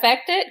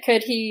affect it?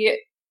 Could he...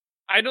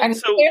 I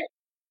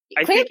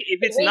think if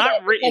it's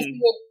not written...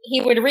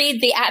 He would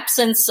read the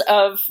absence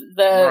of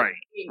the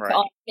ink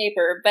on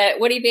paper,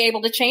 but would he be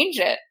able to change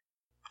it?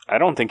 I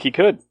don't think he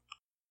could.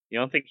 You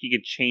don't think he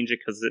could change it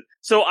because it...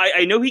 So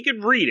I know he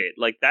could read it.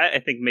 Like, that I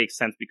think makes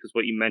sense because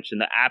what you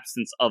mentioned, the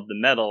absence of the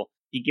metal,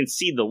 he can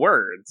see the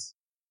words.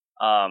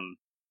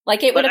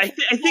 Like it would. I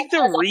think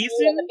the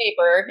reason the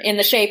paper in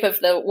the shape of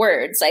the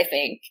words. I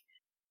think.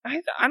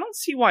 I don't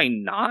see why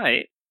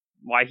not.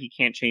 Why he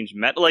can't change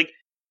metal? Like,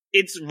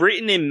 it's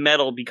written in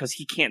metal because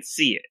he can't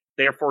see it.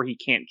 Therefore, he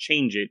can't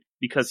change it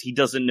because he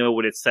doesn't know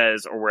what it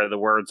says or where the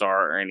words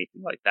are or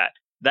anything like that.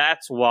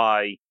 That's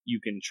why you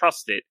can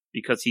trust it,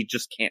 because he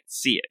just can't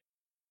see it.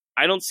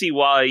 I don't see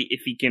why,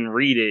 if he can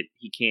read it,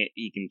 he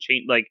can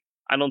change. Like,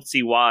 I don't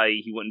see why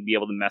he wouldn't be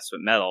able to mess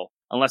with metal,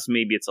 unless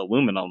maybe it's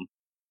aluminum.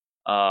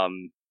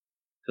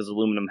 Because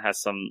aluminum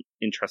has some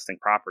interesting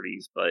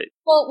properties, but...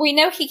 Well, we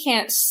know he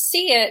can't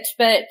see it,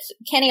 but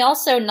can he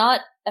also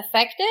not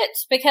affect it?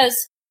 Because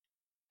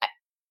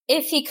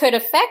if he could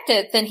affect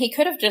it, then he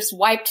could have just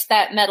wiped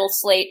that metal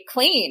slate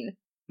clean.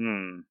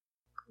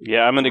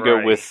 Yeah, I'm gonna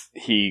go with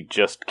he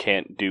just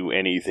can't do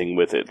anything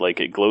with it.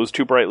 Like, it glows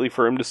too brightly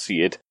for him to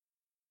see it.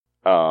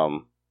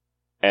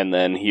 And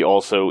then he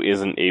also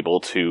isn't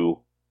able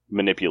to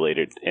manipulate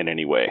it in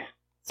any way.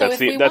 So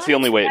that's the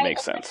only way it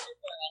makes sense.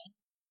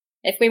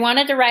 If we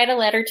wanted to write a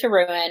letter to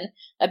Ruin,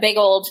 a big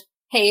old,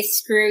 hey,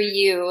 screw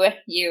you,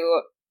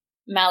 you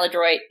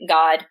maladroit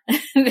god,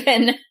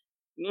 then...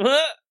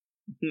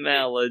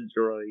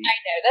 Maladroit. I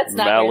know, that's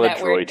not that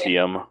word.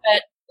 Maladroitium.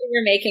 But we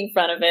were making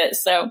fun of it,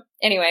 so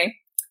anyway.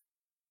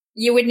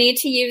 You would need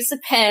to use a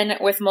pen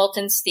with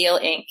molten steel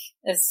ink.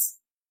 Is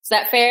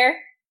that fair?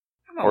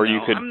 Or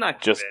you could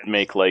just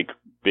make, like,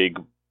 big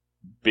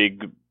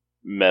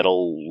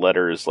metal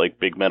letters, like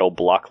big metal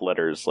block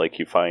letters, like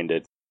you find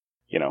at,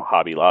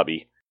 Hobby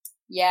Lobby.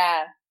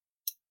 Yeah.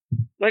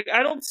 Like,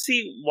 I don't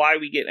see why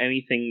we get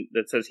anything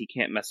that says he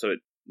can't mess with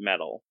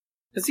metal.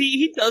 Because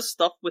he does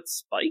stuff with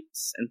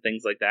spikes and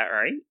things like that,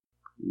 right?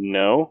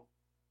 No.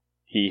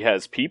 He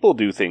has people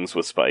do things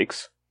with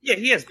spikes. Yeah,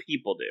 he has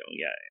people do,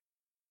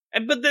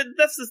 yeah. But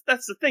that's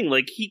the thing,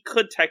 like, he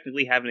could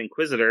technically have an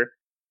Inquisitor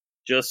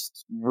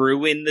just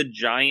ruin the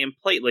giant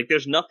plate. Like,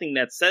 there's nothing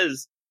that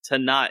says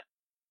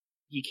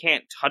he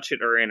can't touch it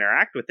or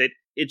interact with it.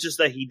 It's just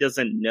that he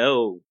doesn't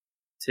know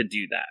to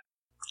do that.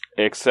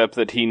 Except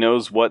that he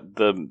knows what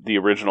the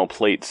original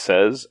plate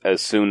says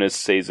as soon as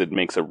Sazed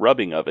makes a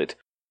rubbing of it,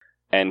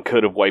 and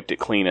could have wiped it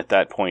clean at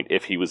that point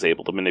if he was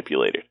able to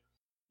manipulate it.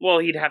 Well,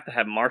 he'd have to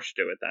have Marsh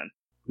do it then.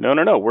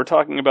 No, we're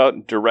talking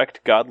about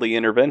direct godly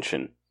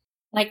intervention.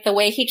 Like the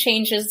way he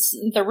changes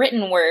the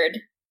written word.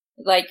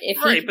 Like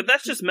if but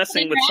that's just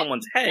messing with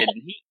someone's head.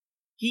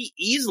 He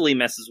easily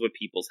messes with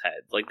people's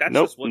heads. Like, that's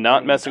nope, just what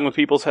not messing with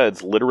people's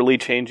heads. Literally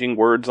changing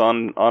words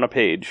on a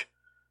page.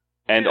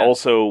 And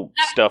also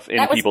stuff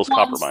in people's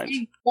copper minds.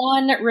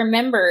 Juan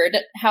remembered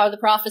how the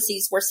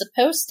prophecies were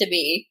supposed to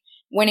be.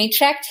 When he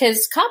checked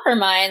his copper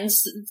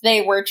minds,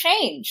 they were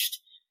changed.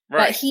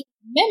 Right. But he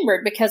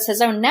remembered because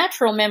his own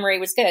natural memory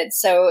was good.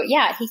 So,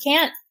 yeah, he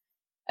can't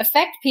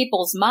affect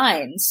people's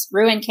minds.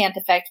 Ruin can't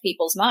affect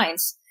people's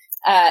minds.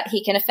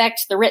 He can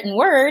affect the written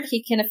word.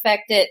 He can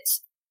affect it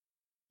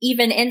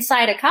even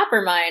inside a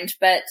copper mind,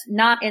 but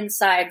not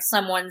inside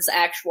someone's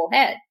actual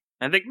head.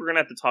 I think we're going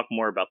to have to talk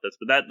more about this,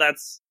 but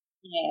that's...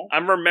 Yeah.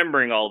 I'm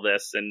remembering all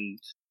this, and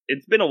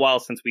it's been a while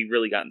since we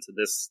really got into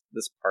this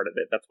part of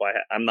it. That's why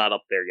I'm not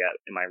up there yet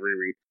in my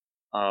reread.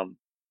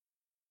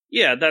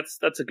 Yeah,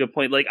 that's a good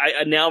point. Like,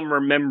 I now I'm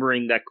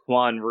remembering that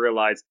Quan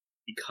realized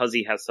because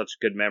he has such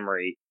good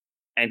memory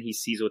and he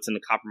sees what's in the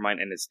copper mine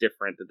and it's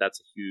different, that's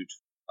a huge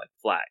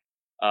flag.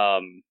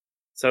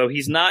 So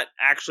he's not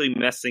actually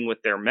messing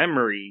with their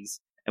memories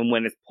and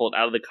when it's pulled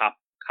out of the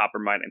copper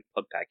mine and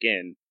put back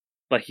in,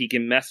 but he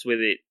can mess with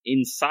it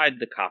inside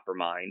the copper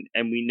mine.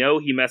 And we know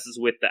he messes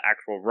with the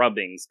actual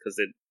rubbings because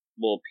it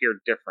will appear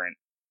different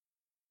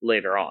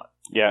later on.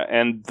 Yeah,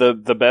 and the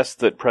best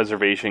that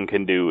preservation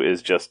can do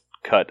is just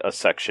cut a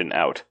section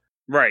out.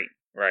 Right.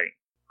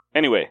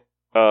 Anyway,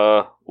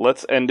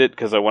 let's end it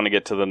because I want to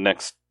get to the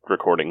next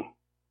recording.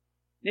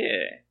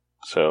 Yeah.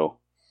 So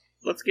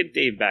let's get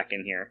Dave back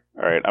in here.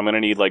 All right, I'm going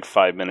to need like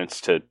 5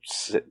 minutes to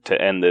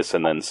end this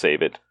and then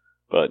save it.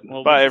 But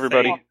bye,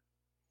 everybody.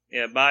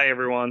 Yeah, bye,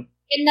 everyone.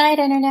 Good night,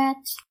 Internet.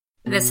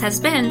 This has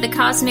been the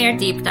Cosmere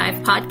Deep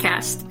Dive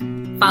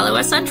Podcast. Follow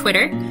us on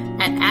Twitter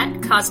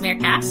at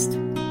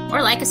CosmereCast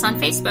or like us on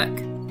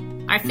Facebook.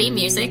 Our theme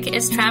music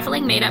is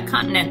Traveling Made-Up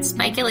Continents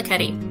by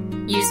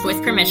Gillicuddy, used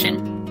with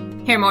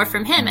permission. Hear more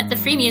from him at the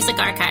Free Music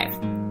Archive.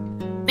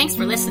 Thanks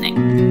for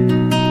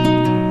listening.